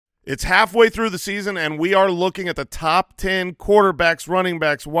It's halfway through the season, and we are looking at the top 10 quarterbacks, running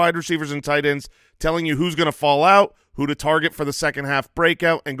backs, wide receivers, and tight ends, telling you who's going to fall out, who to target for the second half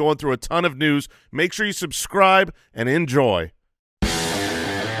breakout, and going through a ton of news. Make sure you subscribe and enjoy.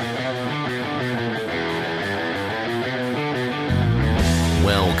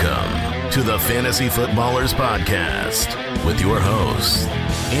 Welcome to the Fantasy Footballers Podcast with your hosts,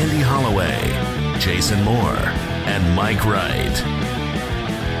 Andy Holloway, Jason Moore, and Mike Wright.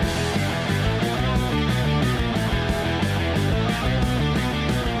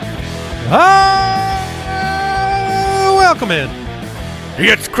 Welcome in.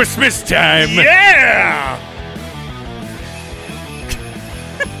 It's Christmas time. Yeah!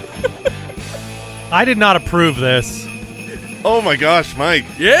 I did not approve this. Oh, my gosh, Mike.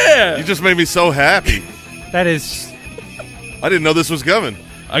 Yeah. You just made me so happy. That is... I didn't know this was coming.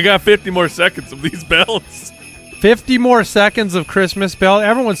 I got 50 more seconds of these bells. 50 more seconds of Christmas bell.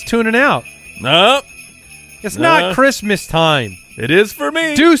 Everyone's tuning out. No. It's not Christmas time. It is for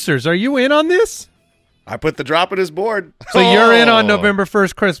me. Deucers, are you in on this? I put the drop in his board. So you're in on November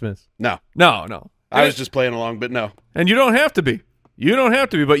 1st Christmas? No. No. I was just playing along, but no. And you don't have to be. You don't have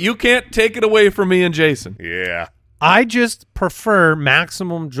to be, but you can't take it away from me and Jason. Yeah. I just prefer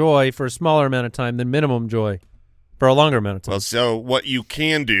maximum joy for a smaller amount of time than minimum joy for a longer amount of time. Well, so what you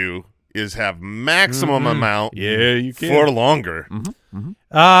can do is have maximum amount you can. for longer.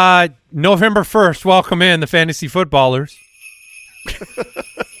 November 1st, welcome in the Fantasy Footballers.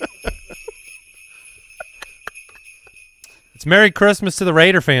 It's Merry Christmas to the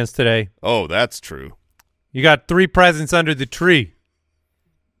Raider fans today. Oh, that's true. You got 3 presents under the tree.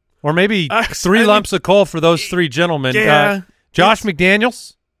 Or maybe 3 lumps of coal for those 3 gentlemen. Yeah. Josh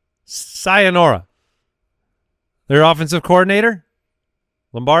McDaniels, sayonara. Their offensive coordinator,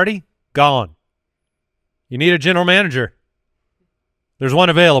 Lombardi, gone. You need a general manager. There's one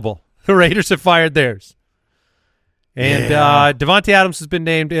available. The Raiders have fired theirs. And Devontae Adams has been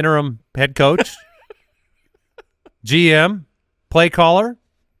named interim head coach, GM, play caller.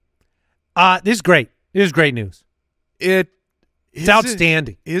 This is great. This is great news. It's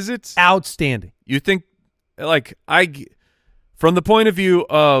outstanding. Is it? Outstanding. You think, from the point of view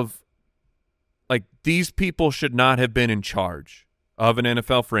of, these people should not have been in charge of an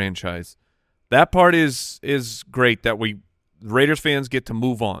NFL franchise. That part is great that Raiders fans get to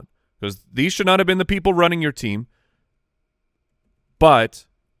move on because these should not have been the people running your team. But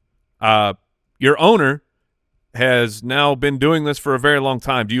your owner has now been doing this for a very long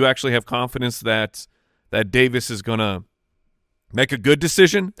time. Do you actually have confidence that Davis is going to make a good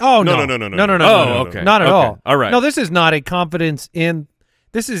decision? Oh, no. Oh, okay. Not at all. All right. No, this is not a confidence in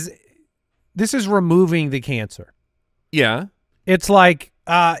 – this is removing the cancer. Yeah. It's like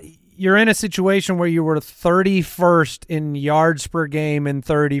you're in a situation where you were 31st in yards per game and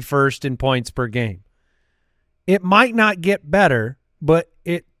 31st in points per game. It might not get better, but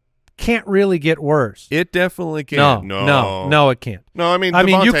it can't really get worse. It definitely can. No, it can't. No,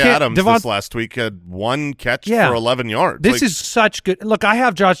 Devontae Adams this last week had 1 catch for 11 yards. This is such good. Look, I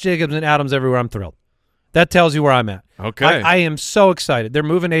have Josh Jacobs and Adams everywhere. I'm thrilled. That tells you where I'm at. Okay. I am so excited. They're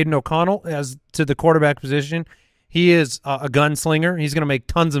moving Aiden O'Connell as to the quarterback position. He is a gunslinger. He's going to make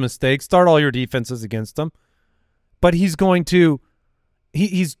tons of mistakes. Start all your defenses against him. But he's going to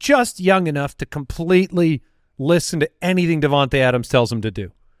he's just young enough to completely listen to anything Devontae Adams tells him to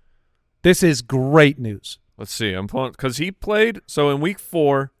do. This is great news. Let's see. I'm pulling because he played. So in week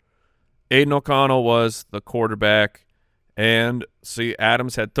 4, Aiden O'Connell was the quarterback. And see,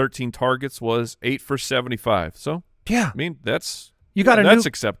 Adams had 13 targets, was 8 for 75. So yeah, that's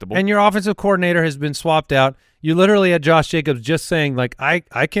acceptable. And your offensive coordinator has been swapped out. You literally had Josh Jacobs just saying,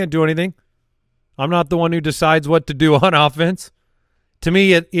 I can't do anything. I'm not the one who decides what to do on offense. To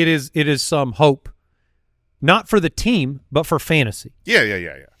me, it is some hope, not for the team, but for fantasy. Yeah.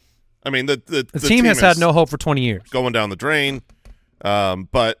 The team has had no hope for 20 years, going down the drain.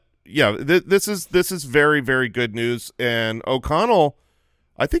 But yeah, this is very, very good news. And O'Connell,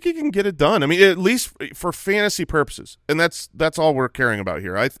 I think he can get it done. At least for fantasy purposes, and that's all we're caring about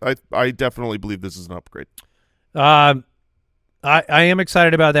here. I definitely believe this is an upgrade. I am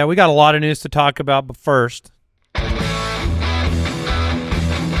excited about that. We got a lot of news to talk about, but first,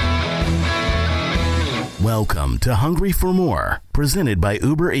 welcome to Hungry for More, presented by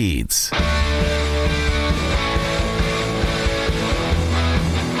Uber Eats.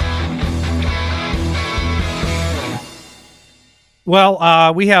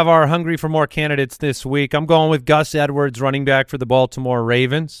 Well, we have our Hungry for More candidates this week. I'm going with Gus Edwards, running back for the Baltimore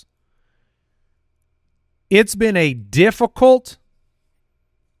Ravens. It's been a difficult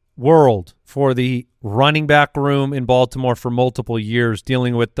world for the running back room in Baltimore for multiple years,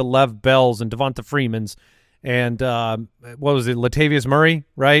 dealing with the Lev Bells and Devonta Freemans and what was it, Latavius Murray,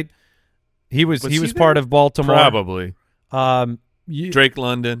 right? He was part of Baltimore. Probably. Drake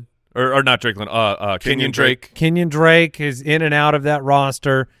London. Or not Drake London. Kenyon Drake. Kenyon Drake is in and out of that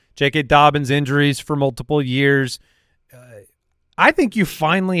roster. J.K. Dobbins injuries for multiple years. I think you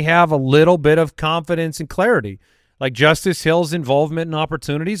finally have a little bit of confidence and clarity. Like Justice Hill's involvement and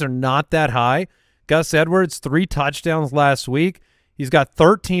opportunities are not that high. Gus Edwards, 3 touchdowns last week. He's got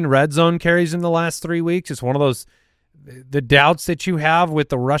 13 red zone carries in the last 3 weeks. It's one of those – the doubts that you have with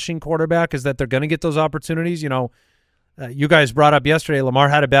the rushing quarterback is that they're going to get those opportunities. You know, you guys brought up yesterday Lamar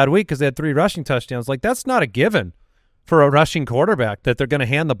had a bad week because they had 3 rushing touchdowns. Like, that's not a given for a rushing quarterback that they're going to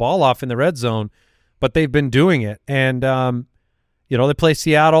hand the ball off in the red zone, but they've been doing it. And, you know, they play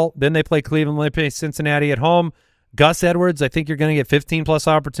Seattle, then they play Cleveland, then they play Cincinnati at home. Gus Edwards, I think you're going to get 15-plus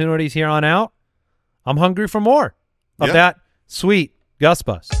opportunities here on out. I'm hungry for more of that sweet Gus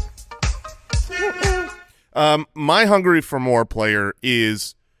Bus. My hungry for more player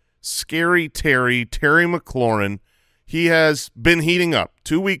is Scary Terry McLaurin. He has been heating up.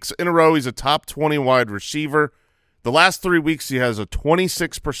 2 weeks in a row, he's a top 20 wide receiver. The last 3 weeks, he has a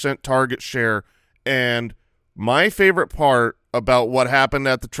 26% target share. And my favorite part about what happened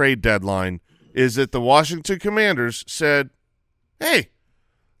at the trade deadline is that the Washington Commanders said, hey,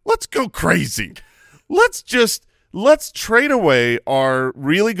 let's go crazy. Let's trade away our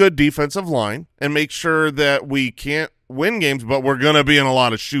really good defensive line and make sure that we can't win games, but we're going to be in a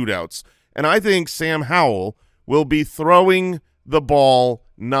lot of shootouts. And I think Sam Howell will be throwing the ball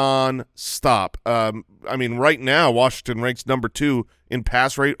non-stop. I mean, right now, Washington ranks number 2 in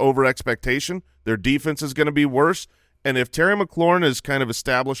pass rate over expectation. Their defense is going to be worse. And if Terry McLaurin is kind of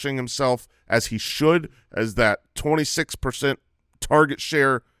establishing himself as he should, as that 26% target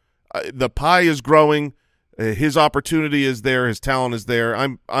share, the pie is growing. His opportunity is there. His talent is there.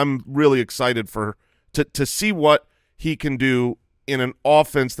 I'm really excited to see what he can do in an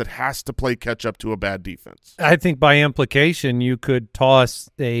offense that has to play catch up to a bad defense. I think by implication, you could toss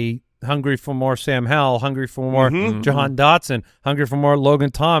a hungry for more Sam Howell, hungry for more Jahan Dotson, hungry for more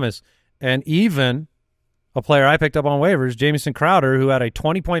Logan Thomas, and even a player I picked up on waivers, Jamison Crowder, who had a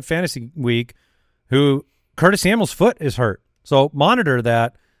 20-point fantasy week, who Curtis Samuel's foot is hurt. So monitor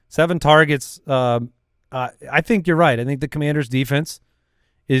that. 7 targets. I think you're right. I think the Commanders' defense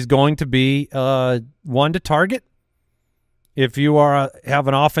is going to be one to target if you have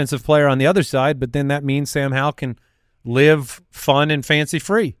an offensive player on the other side, but then that means Sam Howell can live fun and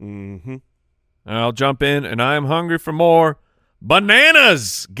fancy-free. I'll jump in, and I'm hungry for more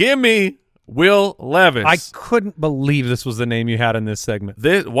bananas. Give me Will Levis. I couldn't believe this was the name you had in this segment.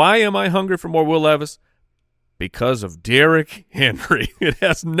 Why am I hungry for more Will Levis? Because of Derrick Henry. It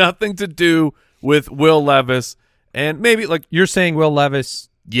has nothing to do with Will Levis. And maybe, like, you're saying Will Levis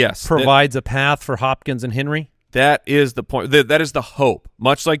yes, provides a path for Hopkins and Henry? That is the point. That is the hope.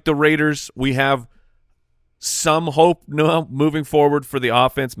 Much like the Raiders, we have some hope moving forward for the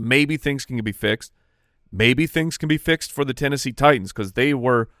offense. Maybe things can be fixed. Maybe things can be fixed for the Tennessee Titans because they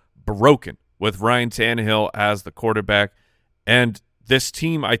were broken with Ryan Tannehill as the quarterback. And this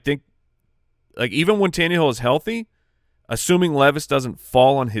team, I think, like, even when Tannehill is healthy, assuming Levis doesn't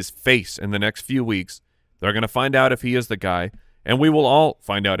fall on his face in the next few weeks, they're going to find out if he is the guy, and we will all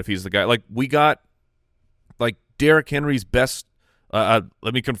find out if he's the guy. Like, we got, like, Derrick Henry's best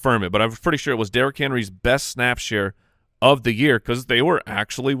let me confirm it, but I'm pretty sure it was Derrick Henry's best snap share of the year because they were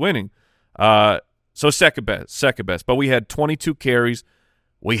actually winning. So second best. But we had 22 carries.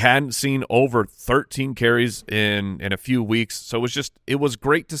 We hadn't seen over 13 carries in a few weeks. So it was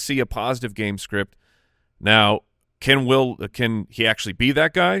great to see a positive game script. Now, can he actually be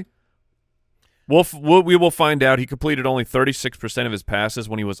that guy? We will find out. He completed only 36% of his passes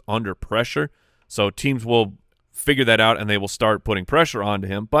when he was under pressure. So teams will figure that out and they will start putting pressure onto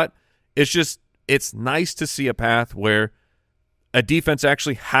him. But it's nice to see a path where a defense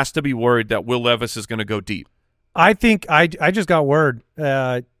actually has to be worried that Will Levis is going to go deep. I think I just got word.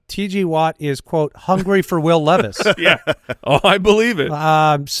 T.J. Watt is, quote, hungry for Will Levis. Yeah. Oh, I believe it.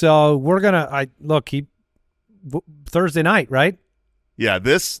 So we're going to Thursday night, right? Yeah,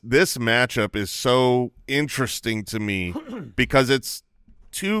 this matchup is so interesting to me because it's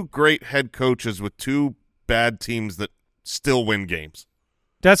two great head coaches with two bad teams that still win games.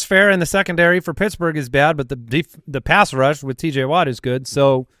 That's fair, and the secondary for Pittsburgh is bad, but the pass rush with T.J. Watt is good,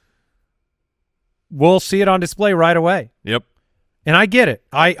 so we'll see it on display right away. Yep. And I get it.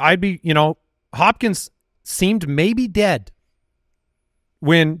 I'd be, Hopkins seemed maybe dead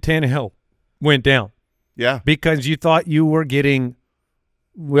when Tannehill went down. Yeah. Because you thought you were getting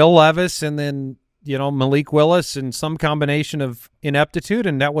Will Levis and then, Malik Willis and some combination of ineptitude,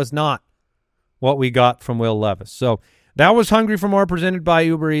 and that was not what we got from Will Levis. So that was Hungry for More, presented by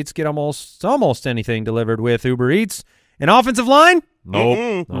Uber Eats. Get almost anything delivered with Uber Eats. An offensive line?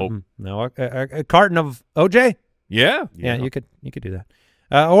 Nope. No, a carton of OJ? Yeah. You could do that.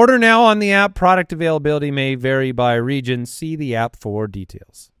 Order now on the app. Product availability may vary by region. See the app for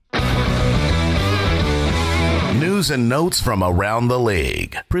details. News and notes from around the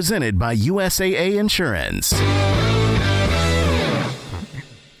league. Presented by USAA Insurance.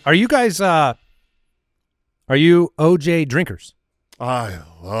 Are you guys are you OJ drinkers? I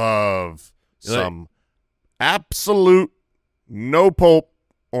love some absolute no pulp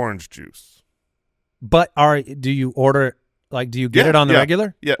orange juice. But do you order, do you get it on the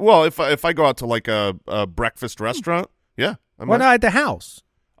regular? Yeah. Well, if I go out to like a breakfast restaurant, yeah. Why not at the house?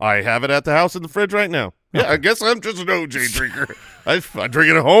 I have it at the house in the fridge right now. Yeah, I guess I'm just an OJ drinker. I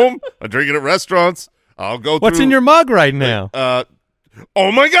drink it at home. I drink it at restaurants. I'll go What's through, in your mug right now?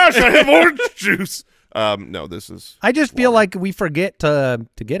 Oh my gosh, I have orange juice. No, this is I just feel like we forget to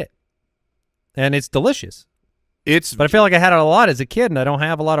get it. And it's delicious. But I feel like I had it a lot as a kid, and I don't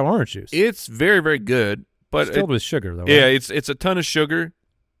have a lot of orange juice. It's very, very good. But it's filled with sugar, though. Yeah, right? it's a ton of sugar.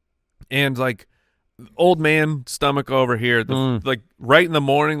 And, old man stomach over here, right in the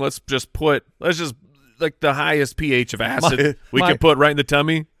morning, let's just the highest pH of acid we can put right in the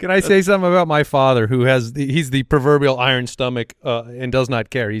tummy. Can I say something about my father, who he's the proverbial iron stomach and does not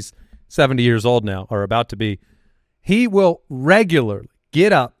care. He's 70 years old now, or about to be. He will regularly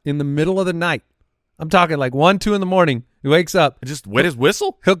get up in the middle of the night. I'm talking 1, 2 in the morning. He wakes up. And just wet his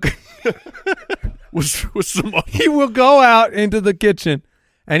whistle? He will go out into the kitchen,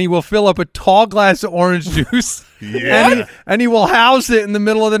 and he will fill up a tall glass of orange juice. Yeah. And he will house it in the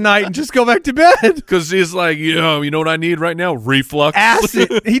middle of the night and just go back to bed. Because he's like, you know what I need right now? Reflux.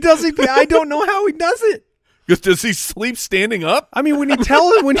 Acid. He doesn't. I don't know how he does it. Does he sleep standing up? I mean, when he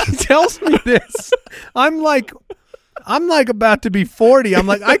tells me this, I'm like about to be 40. I'm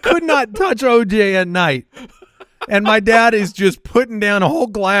like, I could not touch OJ at night. And my dad is just putting down a whole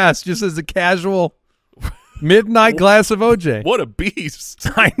glass just as a casual midnight glass of OJ. What a beast.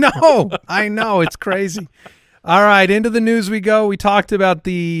 I know. It's crazy. All right, into the news we go. We talked about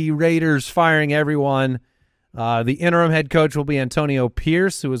the Raiders firing everyone. The interim head coach will be Antonio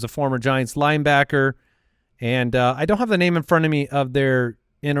Pierce, who is a former Giants linebacker. And I don't have the name in front of me of their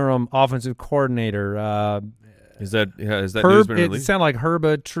interim offensive coordinator. Is that news been It released? sounded like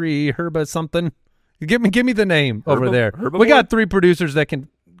Herba something. Give me the name over there. Herbivore? We got 3 producers that can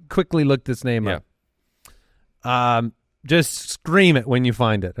quickly look this name up. Just scream it when you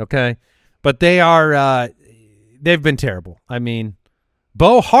find it, okay? But they've been terrible. I mean,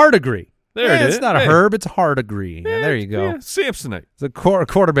 Bo Hardigree. There it is. It's not a Herb, it's Hardigree. Yeah, there you go. Yeah, Samsonite. The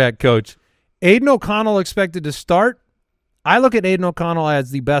quarterback coach. Aiden O'Connell expected to start. I look at Aiden O'Connell as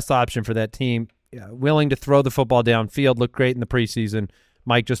the best option for that team. Willing to throw the football downfield, looked great in the preseason.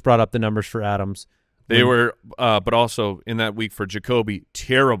 Mike just brought up the numbers for Adams. They were, but also in that week for Jacoby,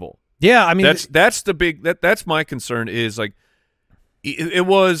 terrible. Yeah, I mean that's the big that's my concern is it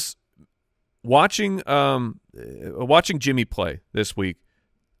was watching Jimmy play this week.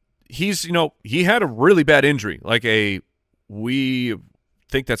 He's he had a really bad injury, we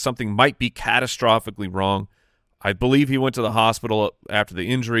think that something might be catastrophically wrong. I believe he went to the hospital after the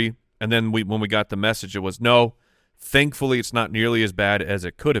injury, and then when we got the message, it was no. Thankfully, it's not nearly as bad as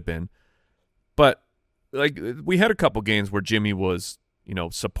it could have been. But we had a couple games where Jimmy was,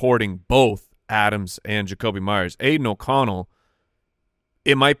 supporting both Adams and Jacoby Myers. Aiden O'Connell,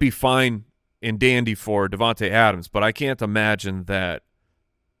 it might be fine and dandy for Devontae Adams, but I can't imagine that,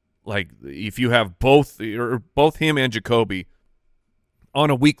 if you have both him and Jacoby on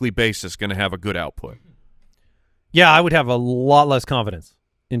a weekly basis going to have a good output. Yeah, I would have a lot less confidence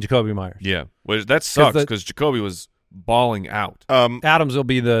in Jacoby Myers. Yeah, well, that sucks because Jacoby was balling out. Adams will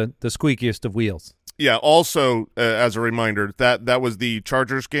be the squeakiest of wheels. Yeah, also, as a reminder, that was the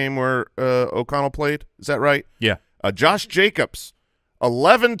Chargers game where O'Connell played. Is that right? Yeah. Josh Jacobs,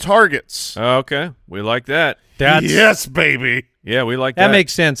 11 targets. Okay, we like that. Yes, baby. Yeah, we like that. That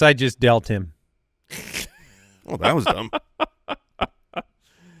makes sense. I just dealt him. Well, that was dumb.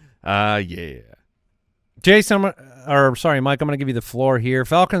 Yeah. Jason, Mike, I'm going to give you the floor here.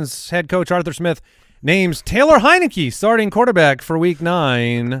 Falcons head coach Arthur Smith names Taylor Heineke starting quarterback for Week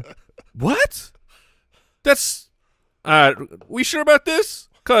 9. What? That's we sure about this?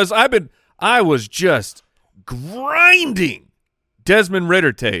 Because I was just grinding Desmond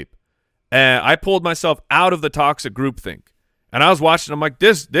Ridder tape, and I pulled myself out of the toxic groupthink, and I was watching. I'm like,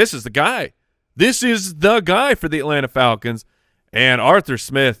 this is the guy. This is the guy for the Atlanta Falcons, And Arthur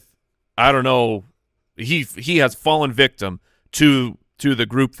Smith, I don't know, he has fallen victim to the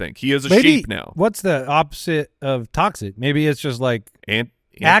groupthink. He is a sheep now. What's the opposite of toxic? Maybe it's just like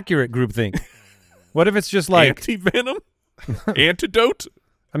accurate groupthink. What if it's just like anti-venom? Antidote?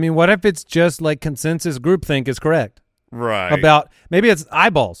 I mean, what if it's just like consensus groupthink is correct? Right. About maybe it's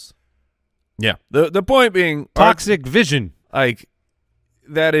eyeballs. Yeah. The point being toxic vision. Like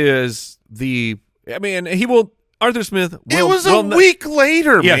that is the I mean, Arthur Smith it was a week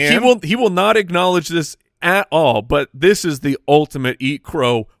later, yeah, man. He will not acknowledge this at all, but this is the ultimate eat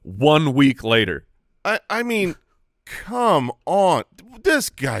crow 1 week later. I mean, come on. This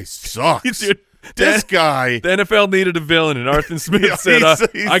guy sucks. Dude, this guy. The NFL needed a villain, and Arthur Smith said,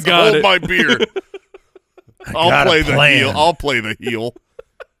 I got hold it. my beer. I'll play the heel. I'll play the heel.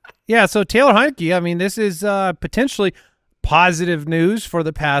 Yeah, so Taylor Heineke, I mean, this is potentially positive news for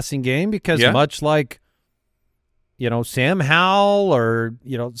the passing game because much like, Sam Howell or,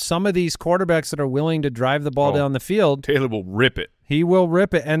 some of these quarterbacks that are willing to drive the ball down the field. Taylor will rip it. He will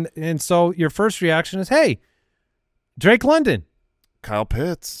rip it. And so your first reaction is, hey, Drake London. Kyle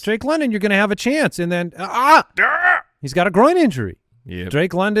Pitts. Drake London, you're going to have a chance. And then, he's got a groin injury. Yep.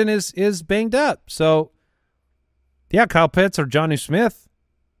 Drake London is banged up. So, yeah, Kyle Pitts or Jonnu Smith.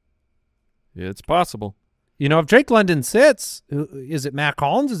 Yeah, it's possible. If Drake London sits, is it Matt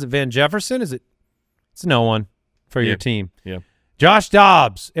Collins? Is it Van Jefferson? It's no one for your team. Yeah. Josh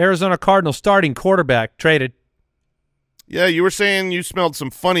Dobbs, Arizona Cardinals starting quarterback, traded. Yeah, you were saying you smelled some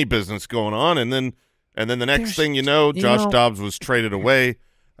funny business going on, and then the next thing you know, Josh Dobbs was traded away.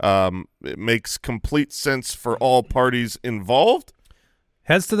 It makes complete sense for all parties involved.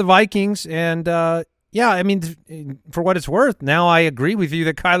 Heads to the Vikings, and I mean, for what it's worth, now I agree with you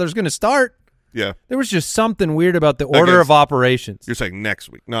that Kyler's going to start. Yeah. There was just something weird about the order of operations. You're saying next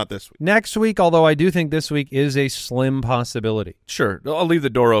week, not this week. Next week, although I do think this week is a slim possibility. Sure. I'll leave the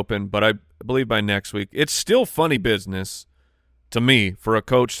door open, but I believe by next week. It's still funny business to me for a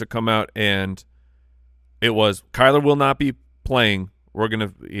coach to come out and it was Kyler will not be playing. We're going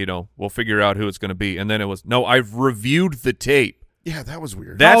to, we'll figure out who it's going to be. And then it was, no, I've reviewed the tape. Yeah, that was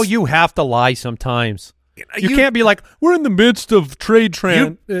weird. You have to lie sometimes. You can't be like, we're in the midst of trade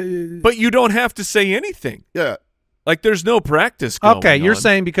but you don't have to say anything. Yeah. Like there's no practice going Okay, you're on.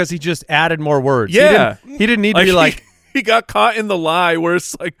 saying because he just added more words. Yeah. He didn't need to be like. He got caught in the lie where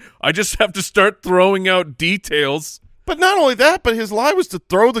it's like, I just have to start throwing out details. But not only that, but his lie was to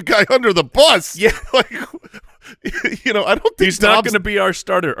throw the guy under the bus. Yeah. Like, I don't think he's not going to be our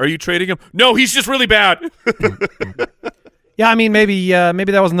starter. Are you trading him? No, he's just really bad. Yeah, I mean, maybe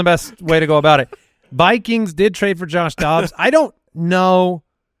that wasn't the best way to go about it. Vikings did trade for Josh Dobbs. I don't know.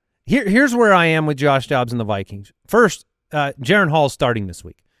 Here's where I am with Josh Dobbs and the Vikings. First, Jaron Hall's starting this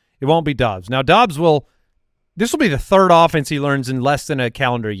week. It won't be Dobbs. Now, Dobbs this will be the third offense he learns in less than a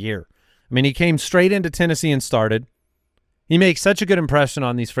calendar year. I mean, he came straight into Tennessee and started. He makes such a good impression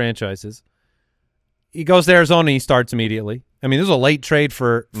on these franchises. He goes to Arizona and he starts immediately. I mean, this is a late trade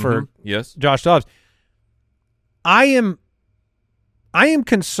for yes. Josh Dobbs. I am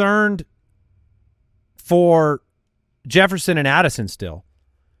concerned for Jefferson and Addison still.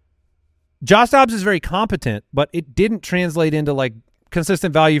 Josh Dobbs is very competent, but it didn't translate into like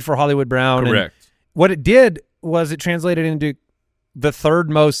consistent value for Hollywood Brown. Correct. And what it did was it translated into the third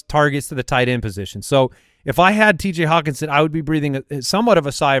most targets to the tight end position. So if I had TJ Hawkinson, I would be breathing somewhat of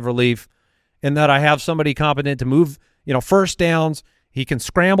a sigh of relief in that I have somebody competent to move, first downs. He can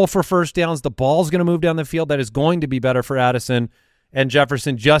scramble for first downs. The ball's going to move down the field. That is going to be better for Addison and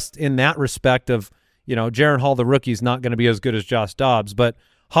Jefferson just in that respect of, Jaron Hall, the rookie, is not going to be as good as Josh Dobbs. But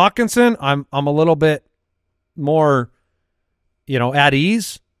Hawkinson, I'm a little bit more, at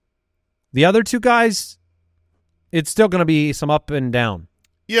ease. The other two guys, it's still going to be some up and down.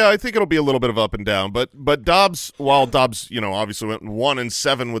 Yeah, I think it'll be a little bit of up and down. But Dobbs, while Dobbs, obviously went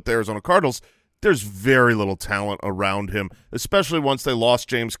 1-7 with the Arizona Cardinals, there's very little talent around him, especially once they lost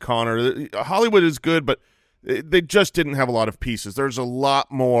James Conner. Hollywood is good, but they just didn't have a lot of pieces. There's a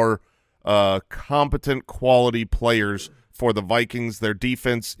lot more competent, quality players for the Vikings. Their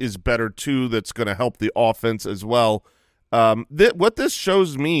defense is better, too. That's going to help the offense as well. What this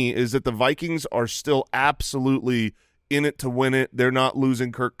shows me is that the Vikings are still absolutely in it to win it. They're not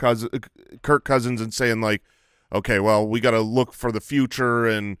losing Kirk Cousins and saying, like, okay, well, we got to look for the future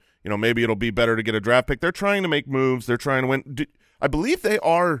and, maybe it'll be better to get a draft pick. They're trying to make moves. They're trying to win. I believe they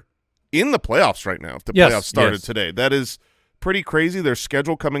are in the playoffs right now if the playoffs started today. That is pretty crazy. Their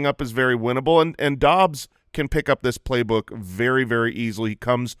schedule coming up is very winnable, and Dobbs can pick up this playbook very, very easily. He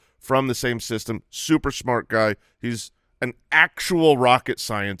comes from the same system, super smart guy. He's an actual rocket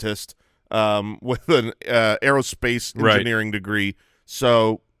scientist. with an aerospace engineering degree.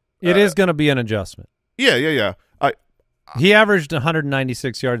 So it is going to be an adjustment. Yeah. He averaged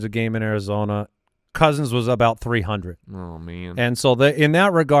 196 yards a game in Arizona. Cousins was about 300. Oh, man. And so in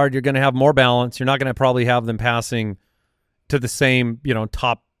that regard, you're going to have more balance. You're not going to probably have them passing to the same,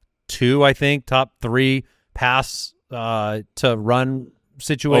 top 2, I think, top 3 pass to run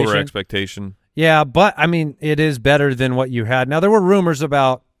situation. Over expectation. Yeah, but, I mean, it is better than what you had. Now, there were rumors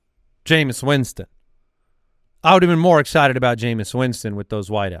about Jameis Winston. I would have been more excited about Jameis Winston with those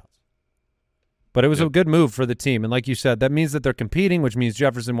wideouts. But it was a good move for the team. And like you said, that means that they're competing, which means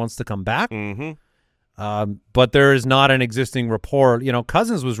Jefferson wants to come back. Mm-hmm. But there is not an existing rapport.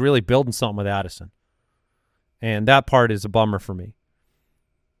 Cousins was really building something with Addison. And that part is a bummer for me.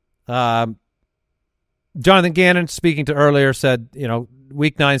 Jonathan Gannon, speaking to earlier, said,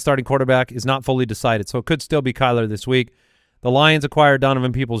 Week 9 starting quarterback is not fully decided, so it could still be Kyler this week. The Lions acquired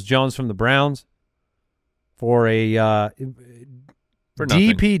Donovan Peoples-Jones from the Browns for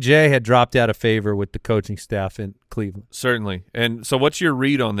DPJ had dropped out of favor with the coaching staff in Cleveland. Certainly. And so what's your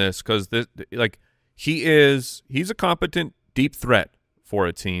read on this? Because he's a competent deep threat for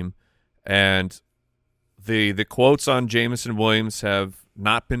a team, and the quotes on Jameson Williams have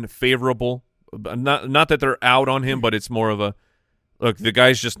not been favorable. Not that they're out on him, but it's more of a look. The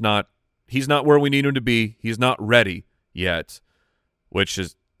guy's just not. He's not where we need him to be. He's not ready yet, which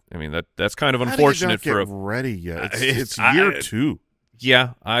is. I mean that's kind of unfortunate for ready yet. It's year 2.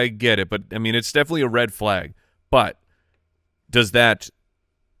 Yeah, I get it, but I mean it's definitely a red flag. But does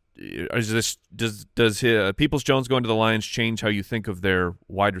Peoples-Jones going to the Lions change how you think of their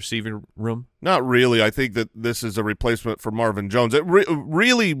wide receiver room? Not really. I think that this is a replacement for Marvin Jones. It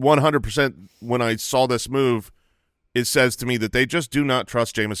really 100% when I saw this move, it says to me that they just do not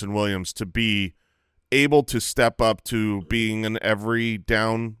trust Jameson Williams to be able to step up to being an every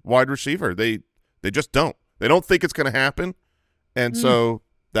down wide receiver. They just don't. They don't think it's going to happen, and so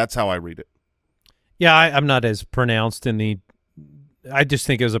that's how I read it. Yeah, I'm not as pronounced in the – I just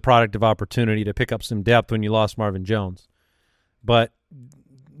think it was a product of opportunity to pick up some depth when you lost Marvin Jones. But,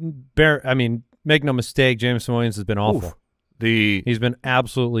 make no mistake, Jameson Williams has been awful. He's been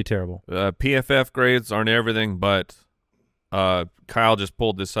absolutely terrible. PFF grades aren't everything, but Kyle just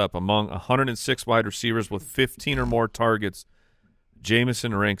pulled this up. Among 106 wide receivers with 15 or more targets,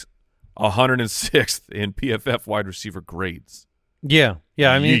 Jameson ranks 106th in PFF wide receiver grades. Yeah.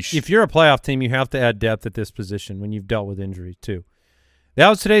 I mean, Yeesh. if you're a playoff team, you have to add depth at this position when you've dealt with injuries too. That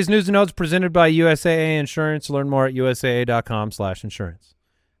was today's news and notes presented by USAA Insurance. Learn more at usaa.com/insurance.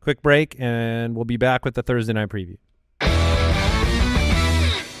 Quick break, and we'll be back with the Thursday night preview.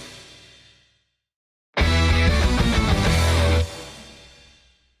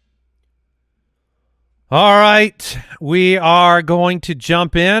 All right, we are going to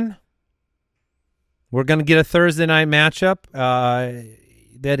jump in. We're going to get a Thursday night matchup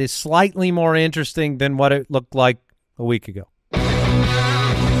that is slightly more interesting than what it looked like a week ago.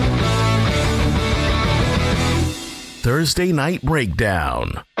 Thursday Night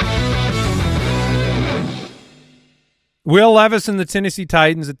Breakdown. Will Levis and the Tennessee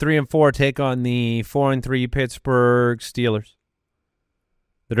Titans at 3-4 take on the 4-3 Pittsburgh Steelers.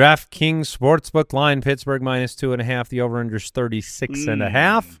 The DraftKings Sportsbook line, Pittsburgh -2.5. The over-under is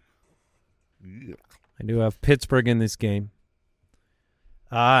 36.5. Yeah. I do have Pittsburgh in this game.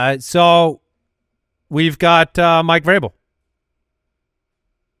 So we've got Mike Vrabel.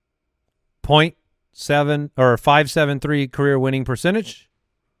 5.73 career winning percentage.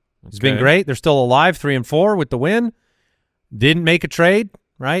 He's been great. They're still alive, 3-4 with the win. Didn't make a trade,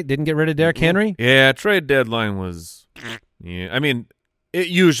 right? Didn't get rid of Derrick Henry. Yeah, trade deadline was. Yeah, I mean, it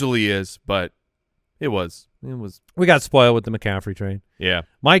usually is, but it was. We got spoiled with the McCaffrey trade. Yeah.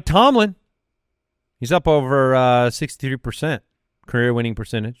 Mike Tomlin, he's up over 63% career winning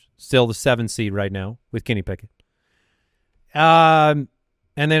percentage. Still the 7th seed right now with Kenny Pickett. And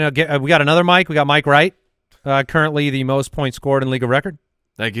then we got another Mike. We got Mike Wright, currently the most points scored in league of record.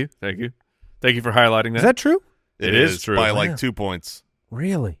 Thank you for highlighting that. Is that true? It is true. By like 2 points.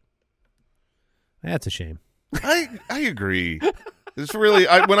 Really? That's a shame. I agree. It's really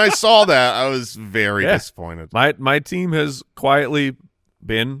when I saw that, I was very disappointed. My team has quietly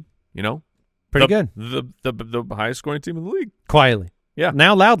been, pretty good. The highest scoring team in the league. Quietly. Yeah.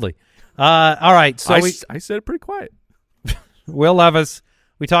 Now loudly. All right. So I said it pretty quiet. Will Levis,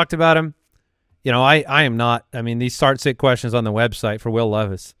 we talked about him. I am not. I mean, these start-sit questions on the website for Will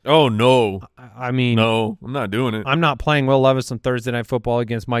Levis. Oh, no. I mean. No, I'm not doing it. I'm not playing Will Levis on Thursday Night Football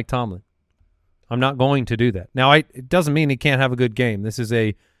against Mike Tomlin. I'm not going to do that. Now, it doesn't mean he can't have a good game. This is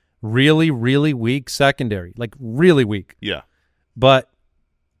a really, really weak secondary, like really weak. Yeah. But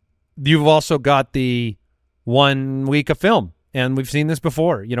you've also got the 1 week of film, and we've seen this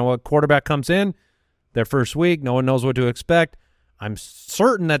before. You know, a quarterback comes in their first week, no one knows what to expect. I'm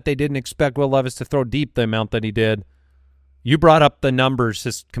certain that they didn't expect Will Levis to throw deep the amount that he did. You brought up the numbers,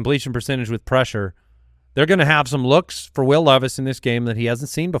 his completion percentage with pressure. They're going to have some looks for Will Levis in this game that he hasn't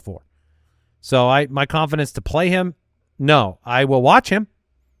seen before. So my confidence to play him, no. I will watch him.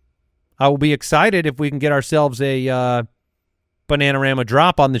 I will be excited if we can get ourselves a Bananarama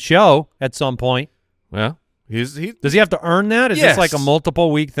drop on the show at some point. Well, does he have to earn that? Is Yes. this like a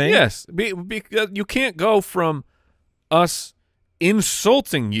multiple week thing? Yes. Because you can't go from us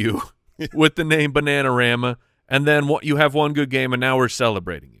insulting you with the name Bananarama and then you have one good game and now we're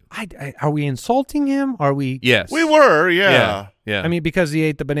celebrating you. Are we insulting him? Are we? Yes. We were, yeah. Yeah. I mean, because he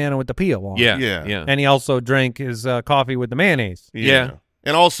ate the banana with the peel on. Yeah. Yeah. Yeah. And he also drank his coffee with the mayonnaise. Yeah.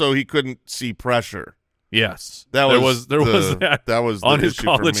 And also, he couldn't see pressure. Yes. There was that the on his issue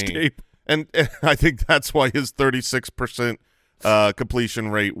college for me. tape. And I think that's why his 36% completion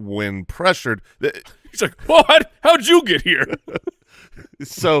rate when pressured. He's like, what? How'd you get here?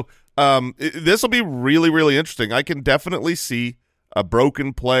 So this will be really, really interesting. I can definitely see a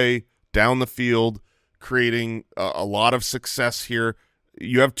broken play down the field creating a lot of success here.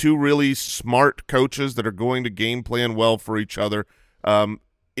 You have two really smart coaches that are going to game plan well for each other.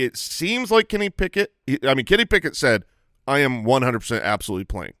 It seems like Kenny Pickett said, I am 100% absolutely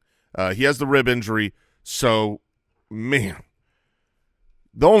playing. He has the rib injury, so, man,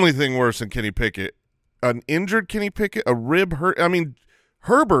 the only thing worse than Kenny Pickett, an injured Kenny Pickett, a rib hurt. I mean,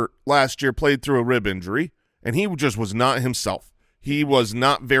 Herbert last year played through a rib injury, and he just was not himself. He was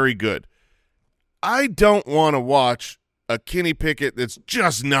not very good. I don't want to watch a Kenny Pickett that's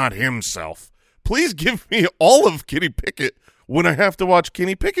just not himself. Please give me all of Kenny Pickett when I have to watch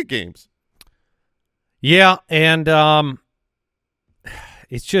Kenny Pickett games. Yeah, and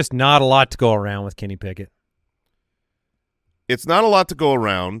it's just not a lot to go around with Kenny Pickett. It's not a lot to go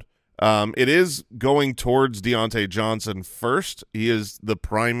around. It is going towards Deontay Johnson first. He is the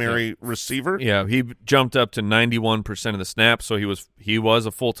primary receiver. Yeah, he jumped up to 91% of the snaps, so he was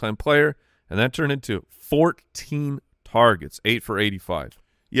a full-time player, and that turned into 14 targets, 8 for 85.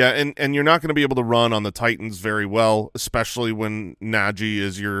 Yeah, and you're not going to be able to run on the Titans very well, especially when Najee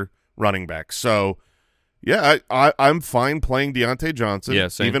is your running back. So, yeah, I'm fine playing Deontay Johnson, yeah,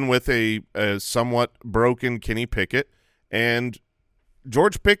 same. even with a somewhat broken Kenny Pickett. And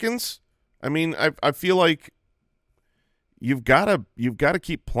George Pickens, I mean, I feel like you've got to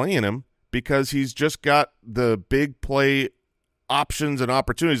keep playing him because he's just got the big play options and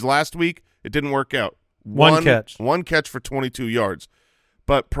opportunities. Last week, it didn't work out. One catch for 22 yards.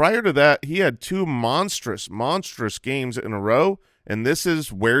 But prior to that, he had two monstrous games in a row, and this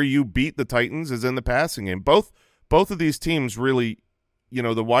is where you beat the Titans is in the passing game. Both of these teams really,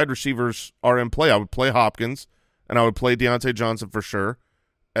 the wide receivers are in play. I would play Hopkins, and I would play Deontay Johnson for sure,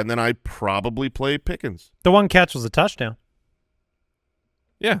 and then I'd probably play Pickens. The one catch was a touchdown.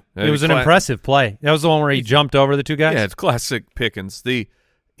 Yeah. It was an impressive play. That was the one where he jumped over the two guys? Yeah, it's classic Pickens.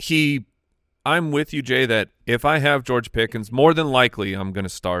 I'm with you, Jay, that if I have George Pickens, more than likely I'm going to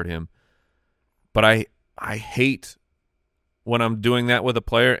start him. But I hate when I'm doing that with a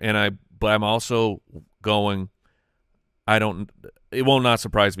player, but I'm also going, it will not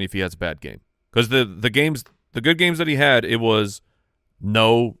surprise me if he has a bad game. Because the good games that he had, it was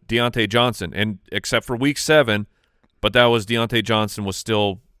no Deontay Johnson, and except for week 7, but that was Deontay Johnson was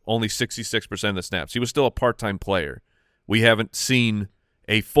still only 66% of the snaps. He was still a part-time player. We haven't seen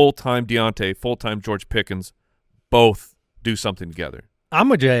a full-time Deontay, full-time George Pickens, both do something together. I'm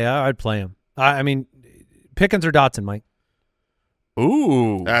with Jay. I'd play him. I mean, Pickens or Dotson, Mike?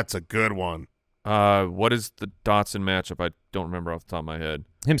 Ooh. That's a good one. What is the Dotson matchup? I don't remember off the top of my head.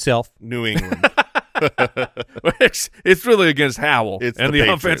 Himself. New England. It's really against Howell and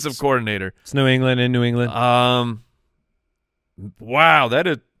the offensive coordinator. It's New England in New England. Wow,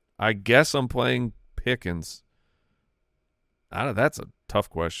 I guess I'm playing Pickens. That's a tough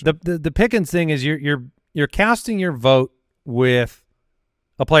question. The Pickens thing is you're casting your vote with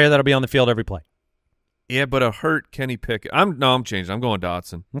a player that'll be on the field every play. Yeah, but a hurt Kenny Pickett. I'm changing. I'm going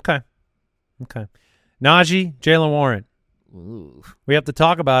Dotson. Okay. Najee, Jaylen Warren. Ooh. We have to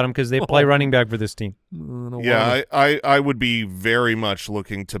talk about him because they play running back for this team. Yeah, I would be very much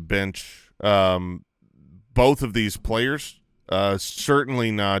looking to bench both of these players.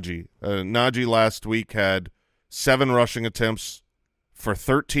 Certainly Najee. Najee last week had 7 rushing attempts for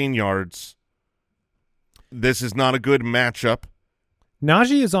 13 yards. This is not a good matchup.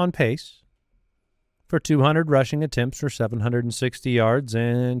 Najee is on pace for 200 rushing attempts for 760 yards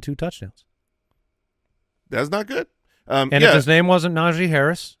and 2 touchdowns. That's not good. And if his name wasn't Najee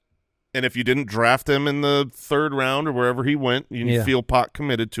Harris, And if you didn't draft him in the 3rd round or wherever he went, you feel pot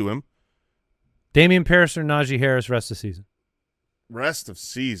committed to him. Damian Pierce or Najee Harris rest of season? Rest of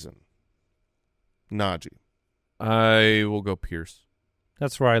season. Najee. I will go Pierce.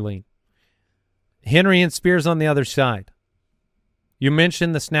 That's where I lean. Henry and Spears on the other side. You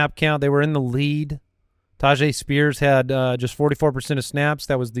mentioned the snap count. They were in the lead. Tajay Spears had just 44% of snaps.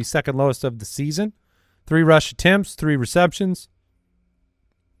 That was the 2nd lowest of the season. 3 rush attempts, 3 receptions.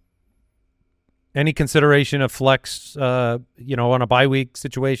 Any consideration of flex, on a bye week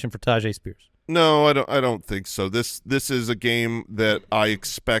situation for Tajay Spears? No, I don't think so. This is a game that I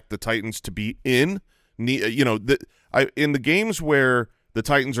expect the Titans to be in. In the games where the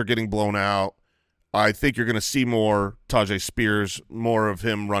Titans are getting blown out, I think you're going to see more Tajay Spears, more of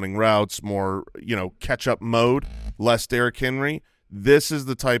him running routes, more catch-up mode, less Derrick Henry. This is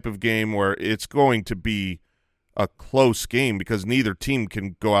the type of game where it's going to be a close game because neither team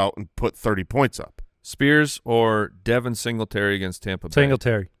can go out and put 30 points up. Spears or Devin Singletary against Tampa Bay?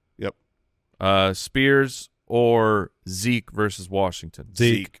 Singletary. Yep. Spears or Zeke versus Washington?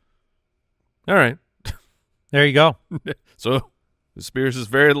 Zeke. All right. There you go. So Spears is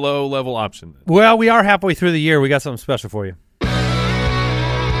very low-level option. Well, we are halfway through the year. We got something special for you.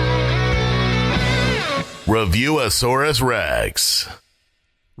 Reviewosaurus Rex.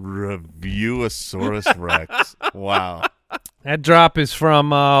 Reviewosaurus Rex. Wow. That drop is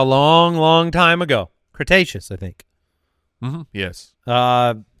from a long, long time ago. Cretaceous, I think. Mm-hmm. Yes.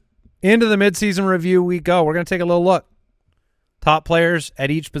 Into the midseason review we go. We're going to take a little look. Top players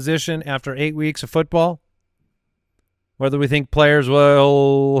at each position after 8 weeks of football. Whether we think players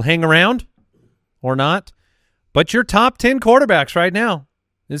will hang around or not. But your top 10 quarterbacks right now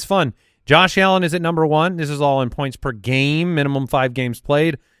is fun. Josh Allen is at number 1. This is all in points per game, minimum 5 games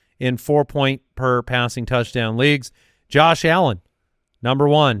played in 4-point per passing touchdown leagues. Josh Allen, number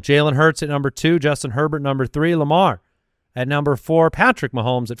 1. Jalen Hurts at number 2. Justin Herbert, number 3. Lamar at number 4. Patrick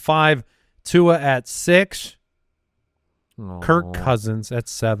Mahomes at 5. Tua at 6. Aww. Kirk Cousins at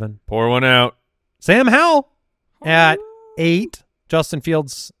 7. Pour one out. Sam Howell at 8. Justin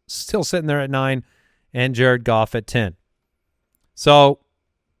Fields still sitting there at 9. And Jared Goff at 10. So,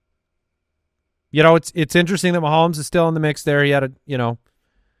 it's interesting that Mahomes is still in the mix there. He had he's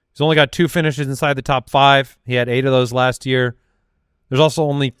only got 2 finishes inside the top 5. He had 8 of those last year. There's also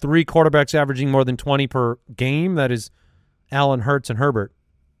only 3 quarterbacks averaging more than 20 per game. That is Allen, Hurts, and Herbert.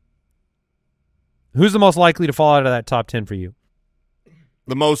 Who's the most likely to fall out of that top 10 for you?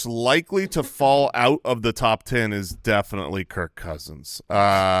 The most likely to fall out of the top 10 is definitely Kirk Cousins.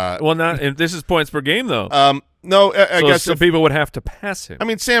 Well, not if this is points per game, though. No, I guess some people would have to pass him. I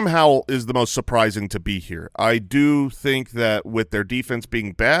mean, Sam Howell is the most surprising to be here. I do think that with their defense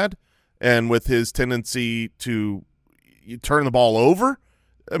being bad and with his tendency to turn the ball over,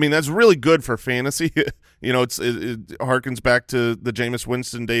 I mean, that's really good for fantasy. It harkens back to the Jameis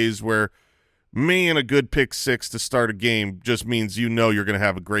Winston days where, man, a good pick 6 to start a game just means you're going to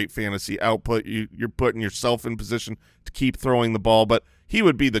have a great fantasy output. You're putting yourself in position to keep throwing the ball, but he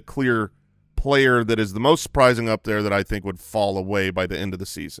would be the clear player that is the most surprising up there that I think would fall away by the end of the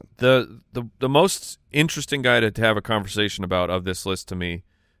season. The most interesting guy to have a conversation about of this list to me,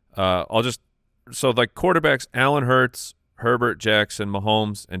 quarterbacks, Allen Hurts, Herbert, Jackson,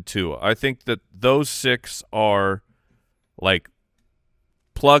 Mahomes, and Tua. I think that those 6 are like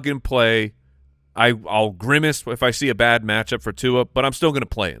plug and play. I'll grimace if I see a bad matchup for Tua, but I'm still going to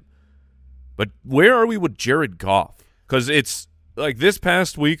play him. But where are we with Jared Goff? Because it's like this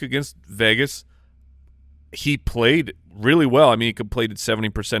past week against Vegas, he played really well. I mean, he completed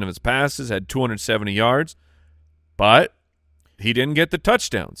 70% of his passes, had 270 yards, but he didn't get the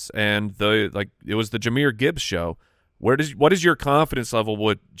touchdowns. And it was the Jahmyr Gibbs show. What is your confidence level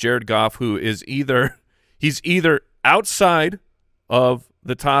with Jared Goff, who is either outside of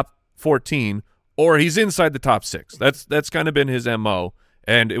the top 14 or he's inside the top 6? That's kind of been his MO.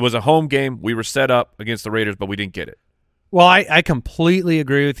 And it was a home game. We were set up against the Raiders, but we didn't get it. Well, I completely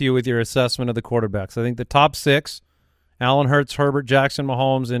agree with you with your assessment of the quarterbacks. I think the top 6, Allen Hurts, Herbert, Jackson,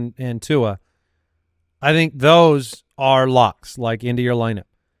 Mahomes, and Tua, I think those are locks, like into your lineup.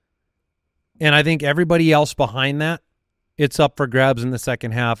 And I think everybody else behind that, it's up for grabs in the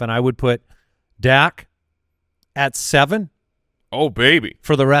second half, and I would put Dak at 7. Oh, baby.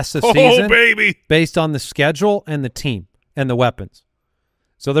 For the rest of the season. Oh, baby. Based on the schedule and the team and the weapons.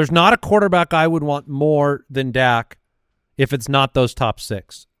 So there's not a quarterback I would want more than Dak if it's not those top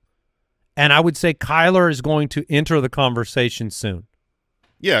 6. And I would say Kyler is going to enter the conversation soon.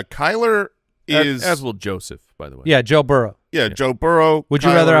 Yeah, Kyler is... As will Joseph, by the way. Yeah, Joe Burrow. Yeah, Joe Burrow. Would you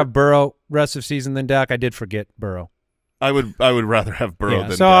rather have Burrow rest of season than Dak? I did forget Burrow. I would rather have Burrow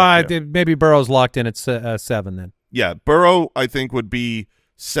than so Dak, maybe Burrow's locked in at 7 then. Yeah, Burrow I think would be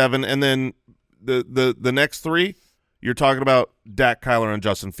 7, and then the next 3 you're talking about Dak, Kyler, and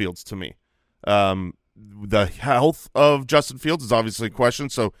Justin Fields to me. The health of Justin Fields is obviously a question.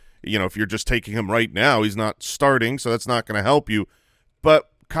 So if you're just taking him right now, he's not starting, so that's not going to help you. But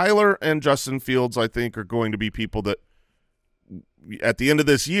Kyler and Justin Fields, I think, are going to be people that at the end of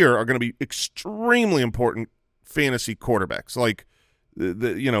this year are going to be extremely important fantasy quarterbacks. Like,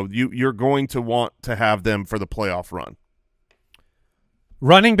 you're going to want to have them for the playoff run.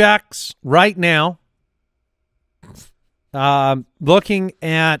 Running backs right now, looking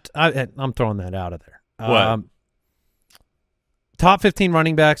at I'm throwing that out of there. What? Top 15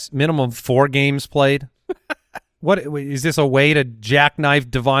 running backs, minimum 4 games played. What is this, a way to jackknife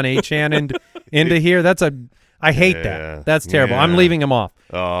Devon Achane into here? I hate that. That's terrible. Yeah. I'm leaving him off.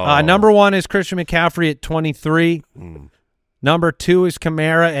 Number 1 is Christian McCaffrey at 23. Number 2 is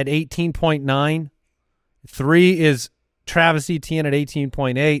Kamara at 18.9. 3 is Travis Etienne at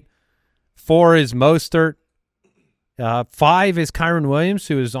 18.8. 4 is Mostert. 5 is Kyron Williams,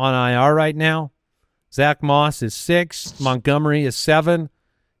 who is on IR right now. Zach Moss is 6. Montgomery is 7.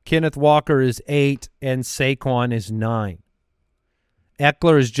 Kenneth Walker is 8. And Saquon is 9.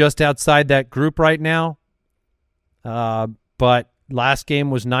 Eckler is just outside that group right now. But last game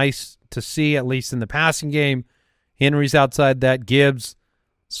was nice to see, at least in the passing game. Henry's outside that. Gibbs,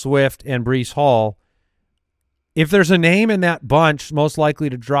 Swift, and Breece Hall. If there's a name in that bunch most likely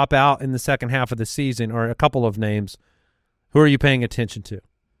to drop out in the second half of the season, or a couple of names, who are you paying attention to?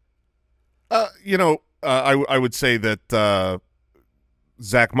 I would say that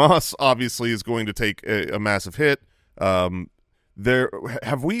Zach Moss obviously is going to take a massive hit.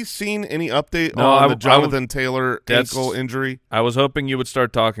 Have we seen any update on the Jonathan Taylor ankle injury? I was hoping you would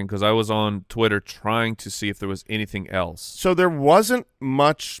start talking because I was on Twitter trying to see if there was anything else. So there wasn't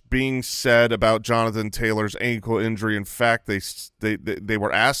much being said about Jonathan Taylor's ankle injury. In fact, they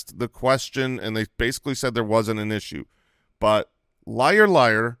were asked the question and they basically said there wasn't an issue. But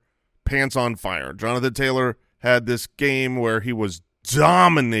liar, pants on fire. Jonathan Taylor had this game where he was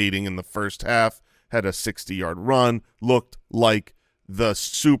dominating in the first half, had a 60-yard run, looked like the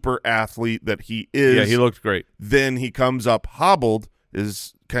super athlete that he is. Yeah, he looked great. Then he comes up hobbled,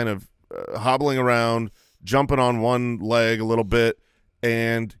 is kind of hobbling around, jumping on one leg a little bit,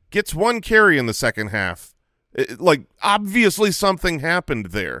 and gets 1 carry in the second half. Obviously something happened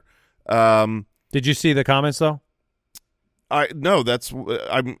there. Did you see the comments, though? I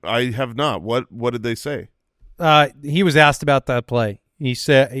have not. What did they say? He was asked about that play. He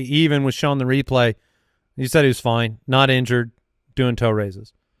said he even was shown the replay. He said he was fine, not injured, doing toe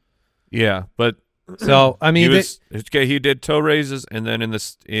raises. Yeah, but so I mean, he did toe raises, and then in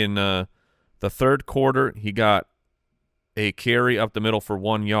the third quarter he got a carry up the middle for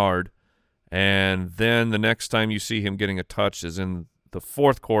 1 yard, and then the next time you see him getting a touch is in the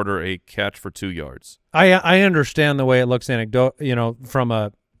fourth quarter, a catch for 2 yards. I understand the way it looks from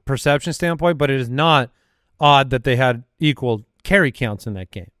a perception standpoint, but it is not odd that they had equal carry counts in that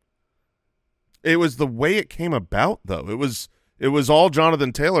game. It was the way it came about, though. It was all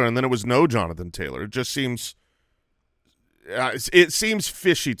Jonathan Taylor, and then it was no Jonathan Taylor. It just seems it seems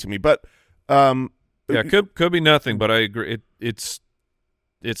fishy to me. But yeah, could be nothing. But I agree.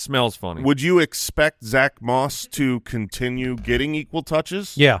 It smells funny. Would you expect Zach Moss to continue getting equal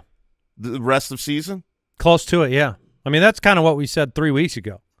touches? Yeah, the rest of season. Close to it. Yeah, I mean that's kind of what we said 3 weeks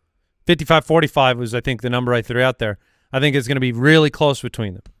ago. 55-45 was, I think, the number I threw out there. I think it's going to be really close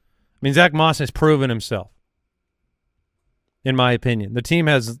between them. I mean, Zach Moss has proven himself, in my opinion. The team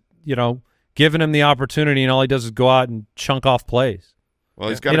has, given him the opportunity, and all he does is go out and chunk off plays. Well,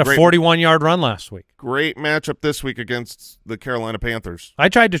 he's got he had a 41-yard run last week. Great matchup this week against the Carolina Panthers. I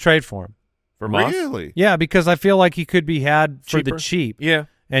tried to trade for him. For Moss? Really? Yeah, because I feel like he could be had for Cheaper? the cheap. Yeah.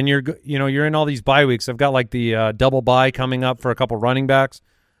 And you're in all these bye weeks. I've got like the double bye coming up for a couple running backs.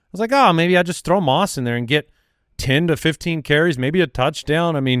 I was like, maybe I just throw Moss in there and get 10 to 15 carries, maybe a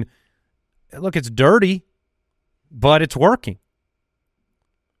touchdown. I mean, look, it's dirty, but it's working.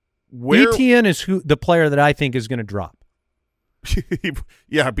 ETN is the player that I think is going to drop.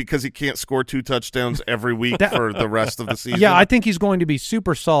 Yeah, because he can't score 2 touchdowns every week for the rest of the season. Yeah, I think he's going to be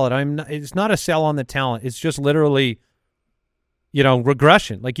super solid. It's not a sell on the talent. It's just literally,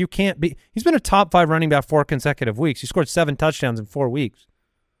 regression. Like you can't be. He's been a top 5 running back 4 consecutive weeks. He scored 7 touchdowns in 4 weeks.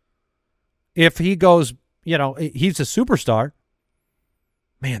 If he goes, he's a superstar.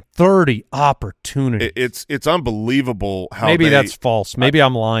 Man, 30 opportunities. It's unbelievable how maybe that's false. Maybe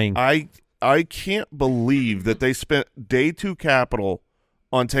I'm lying. I can't believe that they spent day 2 capital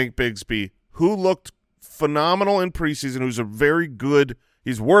on Tank Bigsby, who looked phenomenal in preseason, who's a very good –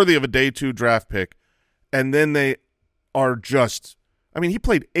 he's worthy of a day 2 draft pick, and then they are just – I mean, he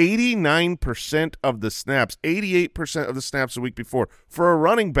played 89% of the snaps, 88% of the snaps the week before. For a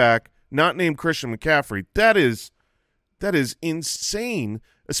running back not named Christian McCaffrey, that is insane,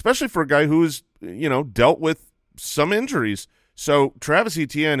 especially for a guy who's, dealt with some injuries. So Travis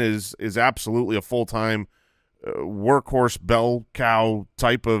Etienne is absolutely a full-time workhorse, bell cow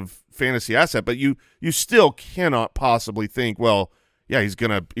type of fantasy asset, but you still cannot possibly think, well, yeah, he's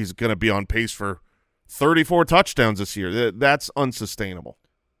gonna be on pace for 34 touchdowns this year. That's unsustainable.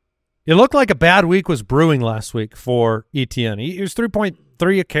 It looked like a bad week was brewing last week for Etienne. He was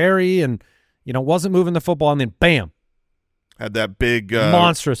 3.3 a carry and, wasn't moving the football, and then bam. Had that big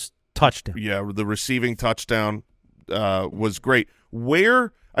monstrous touchdown. Yeah, the receiving touchdown was great.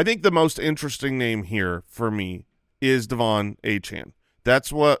 I think the most interesting name here for me is Devon Achane.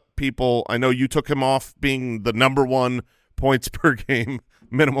 That's what people – I know you took him off being the number 1 points per game,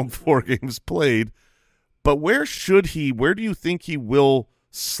 minimum 4 games played. But where do you think he will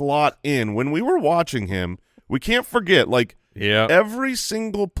slot in? When we were watching him, we can't forget, every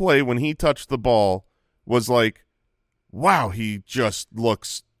single play when he touched the ball was like, wow, he just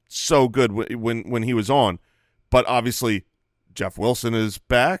looks so good when he was on. But obviously Jeff Wilson is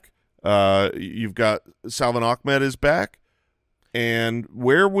back. You've got Salvin Ahmed is back. And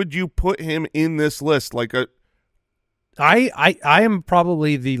where would you put him in this list? I am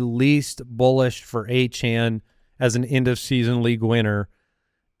probably the least bullish for Achane as an end-of-season league winner,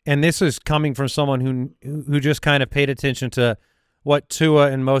 and this is coming from someone who just kind of paid attention to what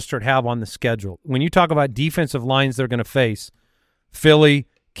Tua and Mostert have on the schedule. When you talk about defensive lines they're going to face, Philly,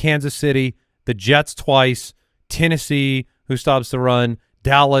 Kansas City, the Jets twice, Tennessee, who stops the run,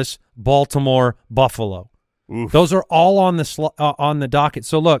 Dallas, Baltimore, Buffalo. Oof. Those are all on the docket.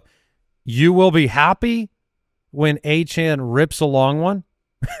 So, look, you will be happy when Achane rips a long one.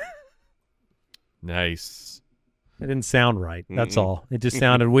 Nice. It didn't sound right. That's all. It just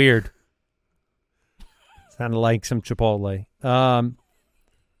sounded weird. Sounded like some Chipotle.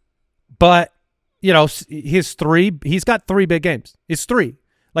 But, he's got 3 big games. It's 3.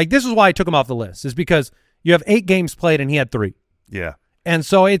 This is why I took him off the list, is because you have 8 games played and he had 3. Yeah. And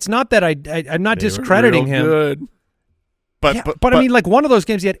so it's not that I'm not discrediting him. Good. But I mean, one of those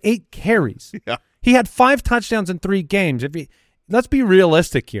games he had 8 carries. Yeah. He had 5 touchdowns in 3 games. Let's be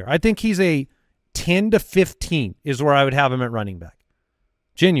realistic here. I think he's a 10 to 15 is where I would have him at running back.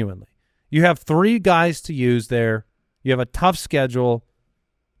 Genuinely. You have 3 guys to use there. You have a tough schedule.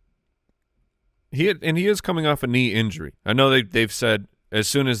 He is coming off a knee injury. I know they've said as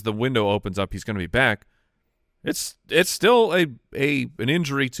soon as the window opens up, he's going to be back. It's still an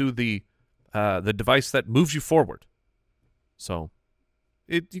injury to the device that moves you forward. So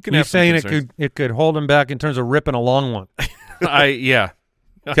you can. You're have some saying concerns. it could hold him back in terms of ripping a long one. Yeah.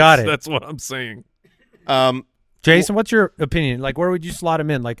 Got it. That's what I'm saying. Jason, what's your opinion? Where would you slot him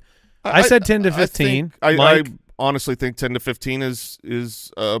in? I said 10 to 15. I honestly think 10 to 15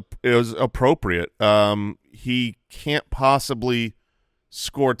 is appropriate. He can't possibly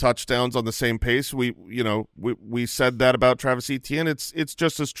score touchdowns on the same pace. We said that about Travis Etienne. It's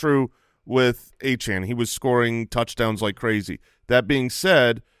just as true with Achane. He was scoring touchdowns like crazy. That being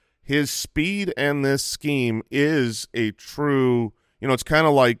said, his speed and this scheme is a true, it's kind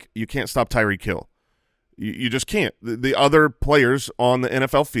of like you can't stop Tyreek Hill. You just can't. The other players on the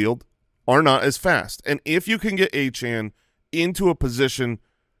NFL field are not as fast. And if you can get Achane into a position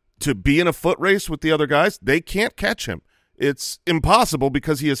to be in a foot race with the other guys, they can't catch him. It's impossible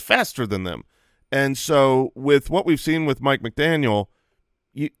because he is faster than them. And so with what we've seen with Mike McDaniel,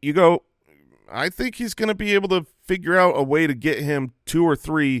 you go, I think he's going to be able to figure out a way to get him 2 or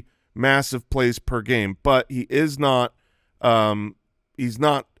 3 massive plays per game. But he is not he's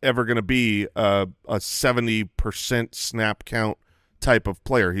not ever going to be a 70% snap count type of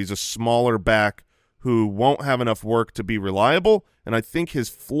player. He's a smaller back who won't have enough work to be reliable, and I think his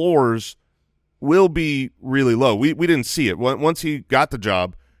floors will be really low. We didn't see it. Once he got the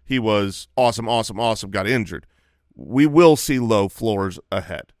job, he was awesome, got injured. We will see low floors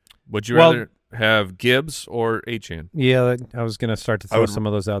ahead. Would you rather have Gibbs or Achane? Yeah, I was going to start to throw some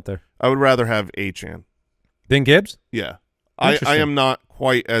of those out there. I would rather have Achane. Then Gibbs? Yeah. I am not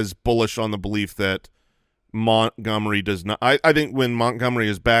quite as bullish on the belief that Montgomery does not. I think when Montgomery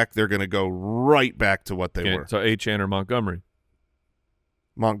is back, they're going to go right back to what they were. So Achane or Montgomery?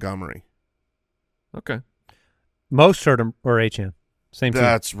 Montgomery. Okay. Mostert or Achane? Same thing.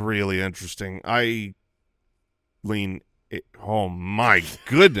 That's really interesting. I lean. Oh my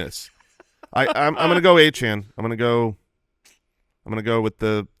goodness! I'm going to go Achane. I'm going to go with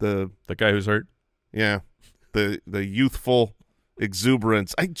the guy who's hurt. Yeah, the youthful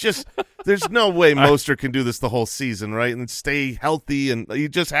exuberance. There's no way Mostert can do this the whole season, right? And stay healthy, and he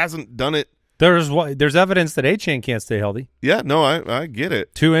just hasn't done it. There's evidence that Achane can't stay healthy. Yeah, no, I get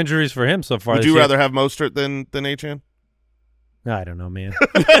it. 2 injuries for him so far. Would you rather have Mostert than Achane? I don't know, man.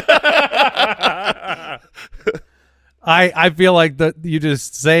 I feel like you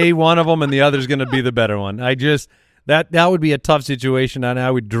just say one of them and the other's going to be the better one. That would be a tough situation, and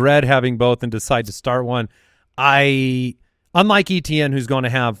I would dread having both and decide to start one. Unlike ETN, who's going to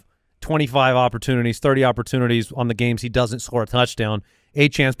have 25 opportunities, 30 opportunities on the games he doesn't score a touchdown,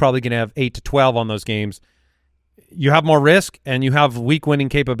 Achane's probably going to have 8 to 12 on those games. You have more risk, and you have weak winning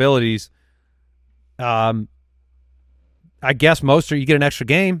capabilities. I guess Mostert, you get an extra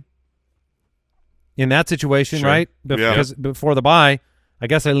game in that situation, sure. right? Because before the bye, I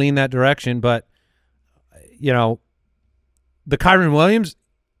guess I lean that direction. But, the Kyren Williams,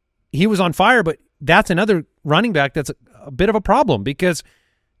 he was on fire, but that's another running back that's a bit of a problem because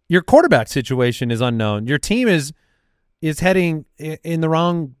your quarterback situation is unknown. Your team is heading in the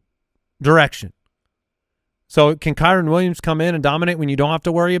wrong direction. So can Kyren Williams come in and dominate when you don't have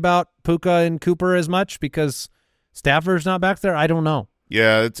to worry about Puka and Cooper as much because Stafford's not back there? I don't know.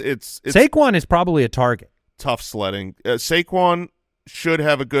 Yeah, it's Saquon is probably a target. Tough sledding. Saquon should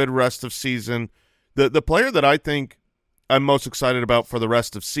have a good rest of season. The player that I think I'm most excited about for the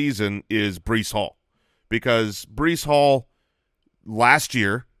rest of season is Breece Hall, because Breece Hall last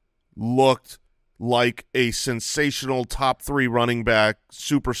year looked like a sensational top 3 running back,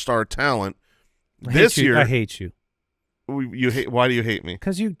 superstar talent. This year, I hate you. Why do you hate me?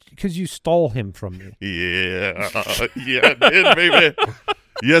 Because you stole him from me. Yeah, I did, baby.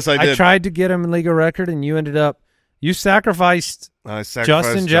 Yes, I did. I tried to get him in league of record, and you sacrificed. I sacrificed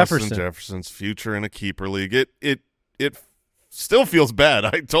Justin Jefferson. Jefferson's future in a keeper league. It still feels bad.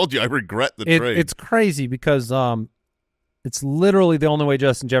 I told you I regret the trade. It's crazy because it's literally the only way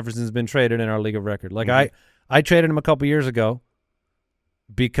Justin Jefferson's been traded in our league of record. Like I traded him a couple years ago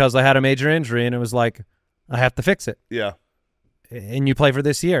because I had a major injury, and it was like I have to fix it. Yeah. And you play for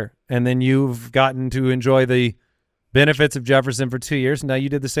this year, and then you've gotten to enjoy the benefits of Jefferson for 2 years, and now you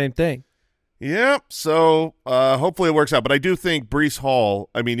did the same thing. Yeah, so hopefully it works out. But I do think Breece Hall,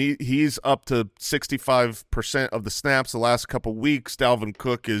 I mean, he's up to 65% of the snaps the last couple weeks. Dalvin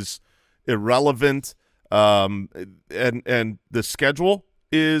Cook is irrelevant, and the schedule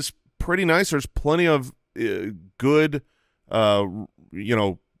is pretty nice. There's plenty of good,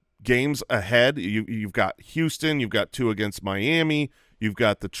 games ahead. You've got Houston, you've got 2 against Miami, you've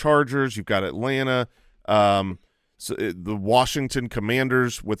got the Chargers, you've got Atlanta. So the Washington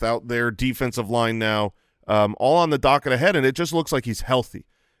Commanders without their defensive line now, all on the docket ahead, and it just looks like he's healthy.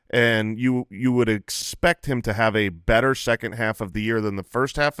 And you would expect him to have a better second half of the year than the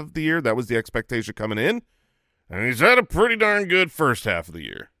first half of the year. That was the expectation coming in, and he's had a pretty darn good first half of the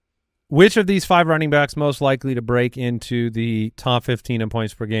year. Which of these 5 running backs most likely to break into the top 15 in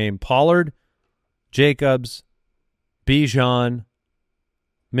points per game? Pollard, Jacobs, Bijan,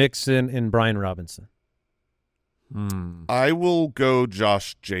 Mixon, and Brian Robinson. I will go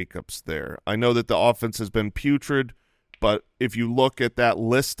Josh Jacobs there. I know that the offense has been putrid, but if you look at that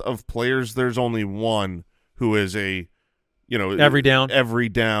list of players, there's only one who is a, every down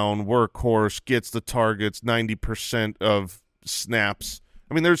workhorse, gets the targets, 90% of snaps.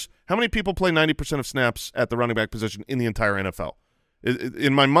 I mean, how many people play 90% of snaps at the running back position in the entire NFL?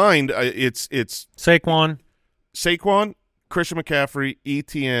 In my mind, it's Saquon, Christian McCaffrey,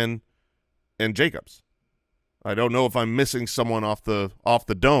 ETN, and Jacobs. I don't know if I'm missing someone off the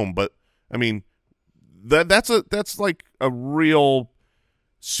dome, but I mean that's like a real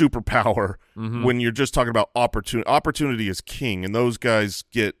superpower when you're just talking about opportunity. Opportunity is king, and those guys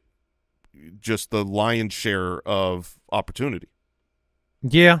get just the lion's share of opportunity.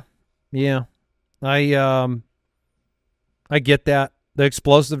 Yeah. I get that. The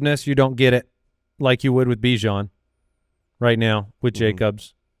explosiveness, you don't get it like you would with Bijan right now with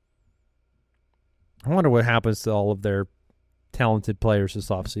Jacobs. I wonder what happens to all of their talented players this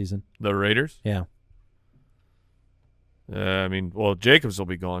offseason. The Raiders? Yeah. Jacobs will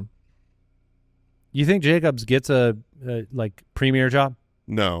be gone. You think Jacobs gets a premier job?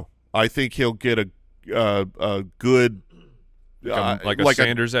 No. I think he'll get a good like a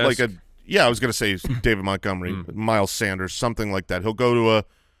Sanders-esque? I was going to say David Montgomery, Miles Sanders, something like that. He'll go to a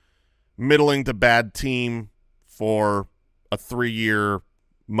middling to bad team for a 3-year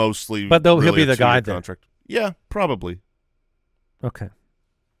mostly, but though really he'll be the guy there. Contract. Yeah, probably. Okay.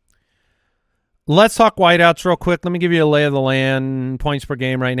 Let's talk wideouts real quick. Let me give you a lay of the land. Points per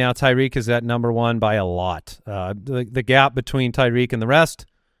game right now. Tyreek is at number 1 by a lot. The gap between Tyreek and the rest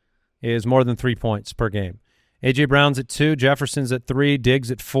is more than 3 points per game. A.J. Brown's at 2, Jefferson's at 3,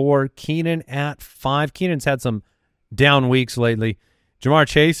 Diggs at 4, Keenan at 5. Keenan's had some down weeks lately. Jamar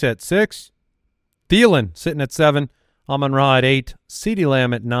Chase at 6, Thielen sitting at 7, Amon-Ra at 8, CeeDee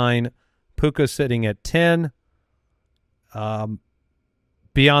Lamb at 9, Puka sitting at 10.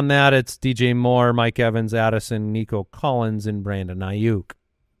 Beyond that, it's DJ Moore, Mike Evans, Addison, Nico Collins, and Brandon Ayuk.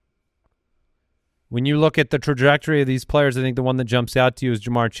 When you look at the trajectory of these players, I think the one that jumps out to you is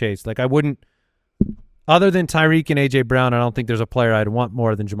Jamar Chase. Like, I wouldn't, other than Tyreek and A.J. Brown, I don't think there's a player I'd want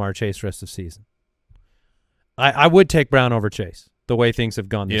more than Jamar Chase the rest of the season. I would take Brown over Chase, the way things have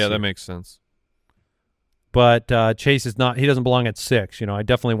gone this year. Yeah, that makes sense. But Chase is not, he doesn't belong at 6. You know, I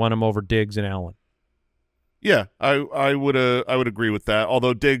definitely want him over Diggs and Allen. Yeah, I would agree with that.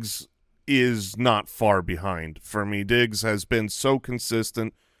 Although Diggs is not far behind for me. Diggs has been so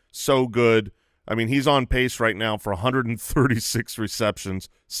consistent, so good. I mean, he's on pace right now for 136 receptions,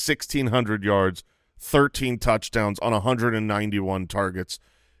 1,600 yards, 13 touchdowns on 191 targets.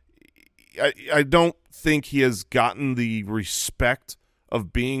 I don't think he has gotten the respect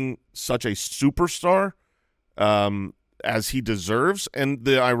of being such a superstar as he deserves. And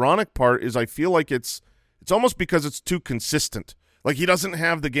the ironic part is I feel like it's almost because it's too consistent. Like, he doesn't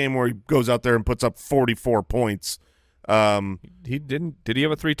have the game where he goes out there and puts up 44 points. He didn't. Did he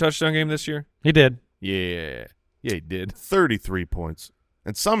have a 3-touchdown game this year? He did. Yeah, he did. 33 points.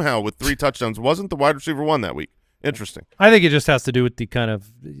 And somehow with 3 touchdowns wasn't the wide receiver 1 that week. Interesting. I think it just has to do with the kind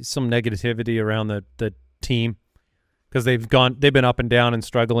of some negativity around the team, because they've been up and down and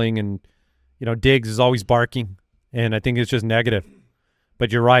struggling, and you know, Diggs is always barking, and I think it's just negative.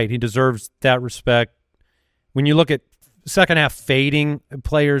 But you're right, he deserves that respect. When you look at second half fading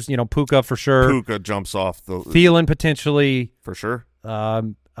players, you know, Puka for sure. Puka jumps off the Thielen potentially for sure.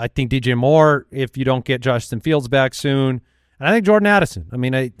 I think DJ Moore if you don't get Justin Fields back soon, and I think Jordan Addison. I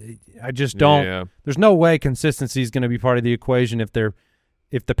mean, I just don't. Yeah. There's no way consistency is going to be part of the equation if the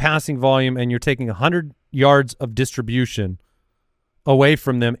passing volume and you're taking 100 yards of distribution away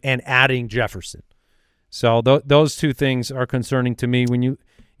from them and adding Jefferson. So those two things are concerning to me. When you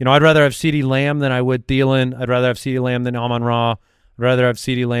know, I'd rather have CeeDee Lamb than I would Thielen. I'd rather have CeeDee Lamb than Amon-Ra. I'd rather have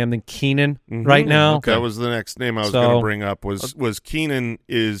CeeDee Lamb than Keenan right now. Okay. That was the next name I was going to bring up. Was Keenan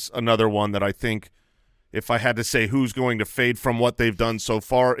is another one that I think, if I had to say who's going to fade from what they've done so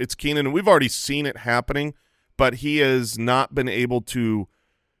far, it's Keenan. And we've already seen it happening, but he has not been able to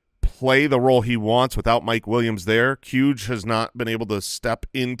play the role he wants without Mike Williams there. Huge has not been able to step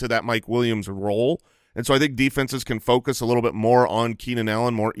into that Mike Williams role. And so I think defenses can focus a little bit more on Keenan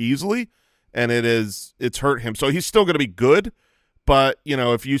Allen more easily, and it's hurt him. So he's still going to be good, but you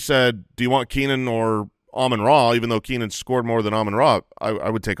know, if you said, do you want Keenan or Amon-Ra, even though Keenan scored more than Amon-Ra, I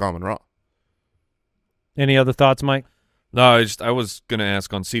would take Amon-Ra. Any other thoughts, Mike? No, I was going to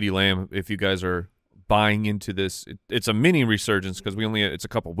ask on CeeDee Lamb if you guys are buying into this. It's a mini resurgence because it's a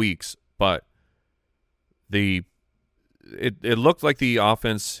couple weeks, but it looked like the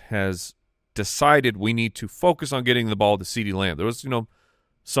offense has decided we need to focus on getting the ball to CeeDee Lamb. There was, you know,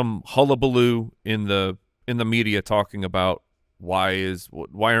 some hullabaloo in the media talking about why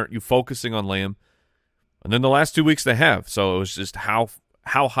aren't you focusing on Lamb? And then the last 2 weeks they have. So it was just how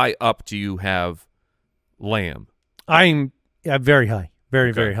high up do you have Lamb? I'm very high,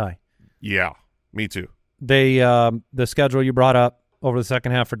 very high. Yeah, me too. They the schedule you brought up over the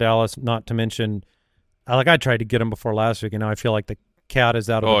second half for Dallas, not to mention, I tried to get him before last week, and now I feel like the cat is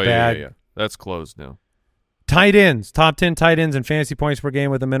out of the bag. Yeah. That's closed now. Tight ends, top 10 tight ends in fantasy points per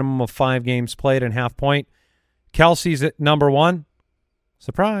game with a minimum of 5 games played and half point. Kelsey's at number 1.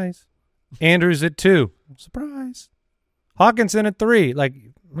 Surprise. Andrews at 2. Surprise. Hawkinson at 3. Like,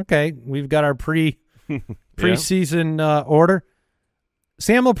 okay, we've got our preseason order.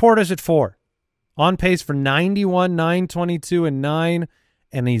 Sam Laporta's at 4. On pace for 91, 922, and 9,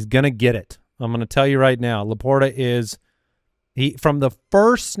 and he's going to get it. I'm going to tell you right now, Laporta is from the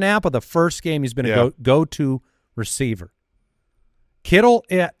first snap of the first game, he's been a go-to receiver. Kittle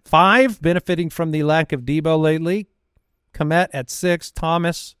at 5, benefiting from the lack of Debo lately. Kmet at 6,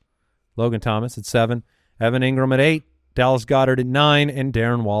 Logan Thomas at 7, Evan Ingram at 8, Dallas Goedert at 9, and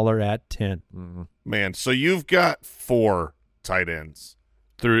Darren Waller at 10. Mm-hmm. Man, so you've got 4 tight ends.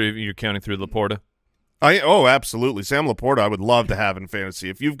 You're counting through Laporta? Absolutely. Sam Laporta I would love to have in fantasy.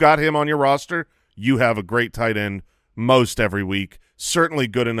 If you've got him on your roster, you have a great tight end most every week. Certainly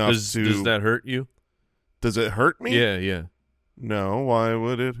good enough to... Does that hurt you? Does it hurt me? Yeah. No, why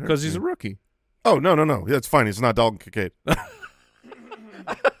would it hurt me? Because he's a rookie. Oh, no. That's fine. He's not Dalton Kincaid.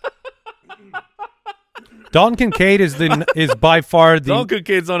 Dalton Kincaid is by far the... Dalton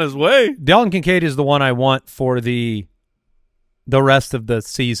Kincaid's on his way. Dalton Kincaid is the one I want for the the rest of the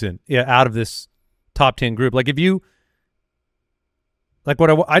season out of this top 10 group. Like if you like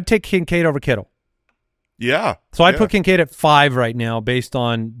I'd take Kincaid over Kittle. Yeah. So I'd put Kincaid at 5 right now based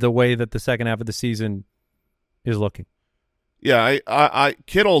on the way that the second half of the season is looking. Yeah, I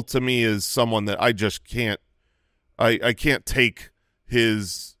Kittle to me is someone that I just can't I can't take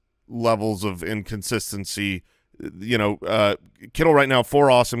his levels of inconsistency. You know, Kittle right now 4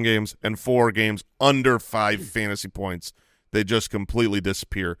 awesome games and 4 games under 5 fantasy points. They just completely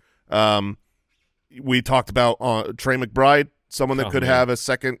disappear. We talked about Trey McBride, someone that could have a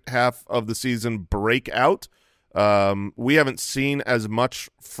second half of the season breakout. We haven't seen as much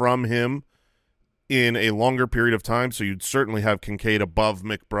from him in a longer period of time, so you'd certainly have Kincaid above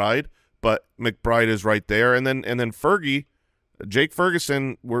McBride, but McBride is right there. And then Fergie, Jake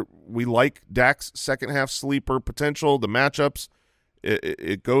Ferguson, we like Dak's second half sleeper potential. The matchups,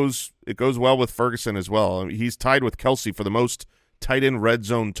 it goes well with Ferguson as well. I mean, he's tied with Kelsey for the most tight end red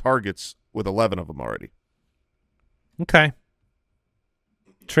zone targets with 11 of them already. Okay.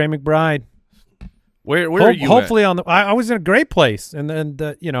 Trey McBride. Where are you? Hopefully at? I was in a great place, and then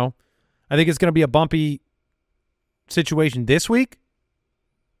you know, I think it's going to be a bumpy situation this week.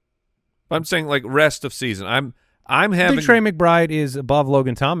 I'm saying like rest of season. I think Trey McBride is above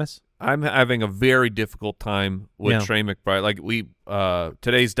Logan Thomas. I'm having a very difficult time with Trey McBride. Like we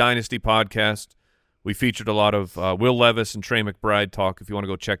today's Dynasty podcast, we featured a lot of Will Levis and Trey McBride talk. If you want to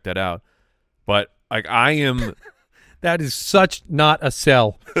go check that out, but like I am. That is such not a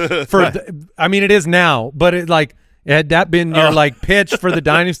sell. I mean, it is now, but had that been your like pitch for the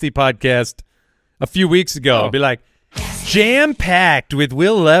Dynasty podcast a few weeks ago, it'd be like jam-packed with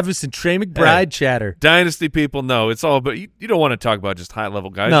Will Levis and Trey McBride chatter. Dynasty people know it's all, but you don't want to talk about just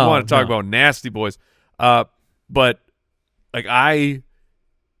high-level guys. You want to talk about nasty boys. But like I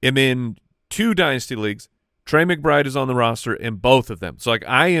am in 2 Dynasty leagues. Trey McBride is on the roster in both of them. So like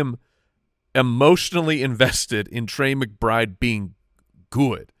I am emotionally invested in Trey McBride being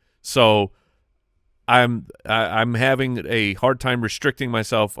good. So I'm having a hard time restricting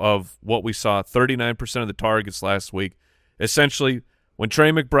myself of what we saw, 39% of the targets last week. Essentially, when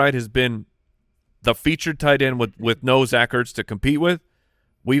Trey McBride has been the featured tight end with no Zach Ertz to compete with,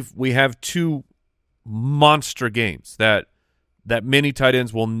 we have 2 monster games that many tight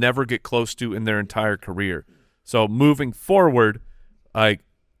ends will never get close to in their entire career. So moving forward,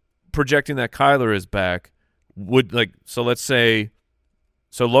 projecting that Kyler is back, let's say,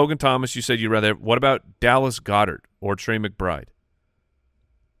 Logan Thomas, you said you'd rather. What about Dallas Goedert or Trey McBride?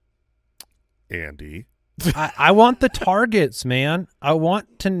 Andy. I want the targets, man. I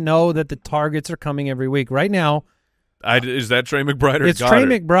want to know that the targets are coming every week. Right now, is that Trey McBride or it's Goddard?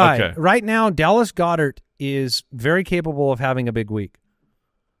 Trey McBride. Okay. Right now, Dallas Goedert is very capable of having a big week.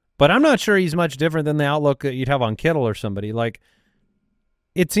 But I'm not sure he's much different than the outlook that you'd have on Kittle or somebody. Like,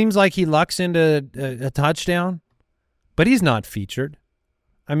 it seems like he lucks into a touchdown, but he's not featured.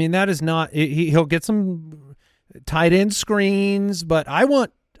 I mean, that is not – he'll get some tight end screens, but I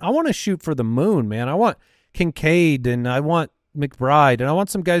want to shoot for the moon, man. I want Kincaid and I want McBride and I want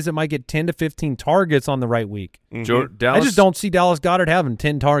some guys that might get 10 to 15 targets on the right week. Mm-hmm. I just don't see Dallas Goedert having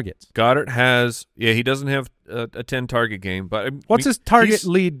 10 targets. Goddard has – he doesn't have a 10-target game. But what's his target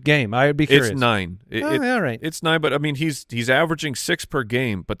lead game? I'd be curious. It's 9. All right. It's 9, but I mean he's averaging 6 per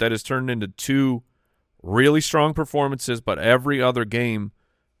game, but that has turned into 2 really strong performances, but every other game,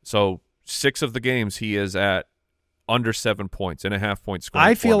 so 6 of the games he is at under 7 points in a half-point score.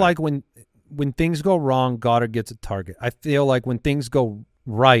 I feel like when things go wrong, Goddard gets a target. I feel like when things go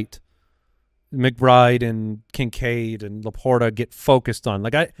right, McBride and Kincaid and Laporta get focused on.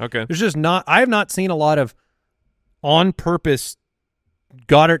 There's just not – I have not seen a lot of on-purpose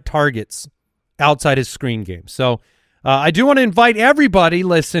Goddard targets outside his screen game. So I do want to invite everybody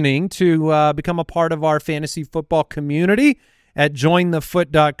listening to become a part of our fantasy football community at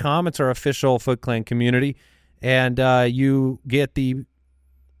jointhefoot.com. It's our official Foot Clan community. And you get the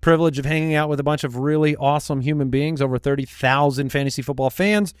privilege of hanging out with a bunch of really awesome human beings, over 30,000 fantasy football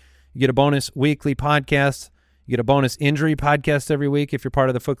fans. You get a bonus weekly podcast. You get a bonus injury podcast every week if you're part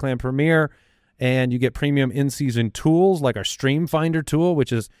of the Foot Clan Premier. And you get premium in-season tools like our Stream Finder tool,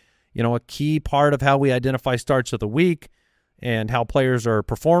 which is, you know, a key part of how we identify starts of the week and how players are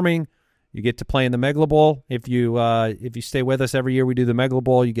performing. You get to play in the Megla Bowl. If you stay with us every year, we do the Megla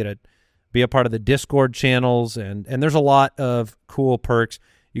Bowl. You get to be a part of the Discord channels, and there's a lot of cool perks.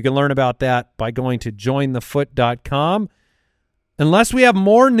 You can learn about that by going to jointhefoot.com. Unless we have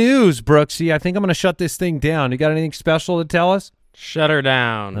more news, Brooksy, I think I'm going to shut this thing down. You got anything special to tell us? Shut her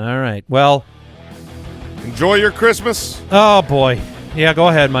down. All right. Well, enjoy your Christmas. Oh, boy. Yeah, go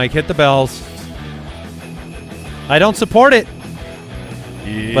ahead, Mike. Hit the bells. I don't support it.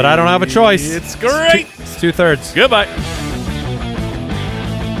 But I don't have a choice. It's great. It's 2/3. Goodbye.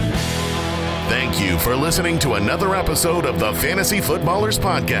 Thank you for listening to another episode of the Fantasy Footballers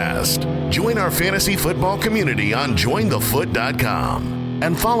Podcast. Join our fantasy football community on jointhefoot.com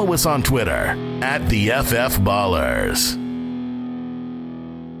and follow us on Twitter @TheFFBallers.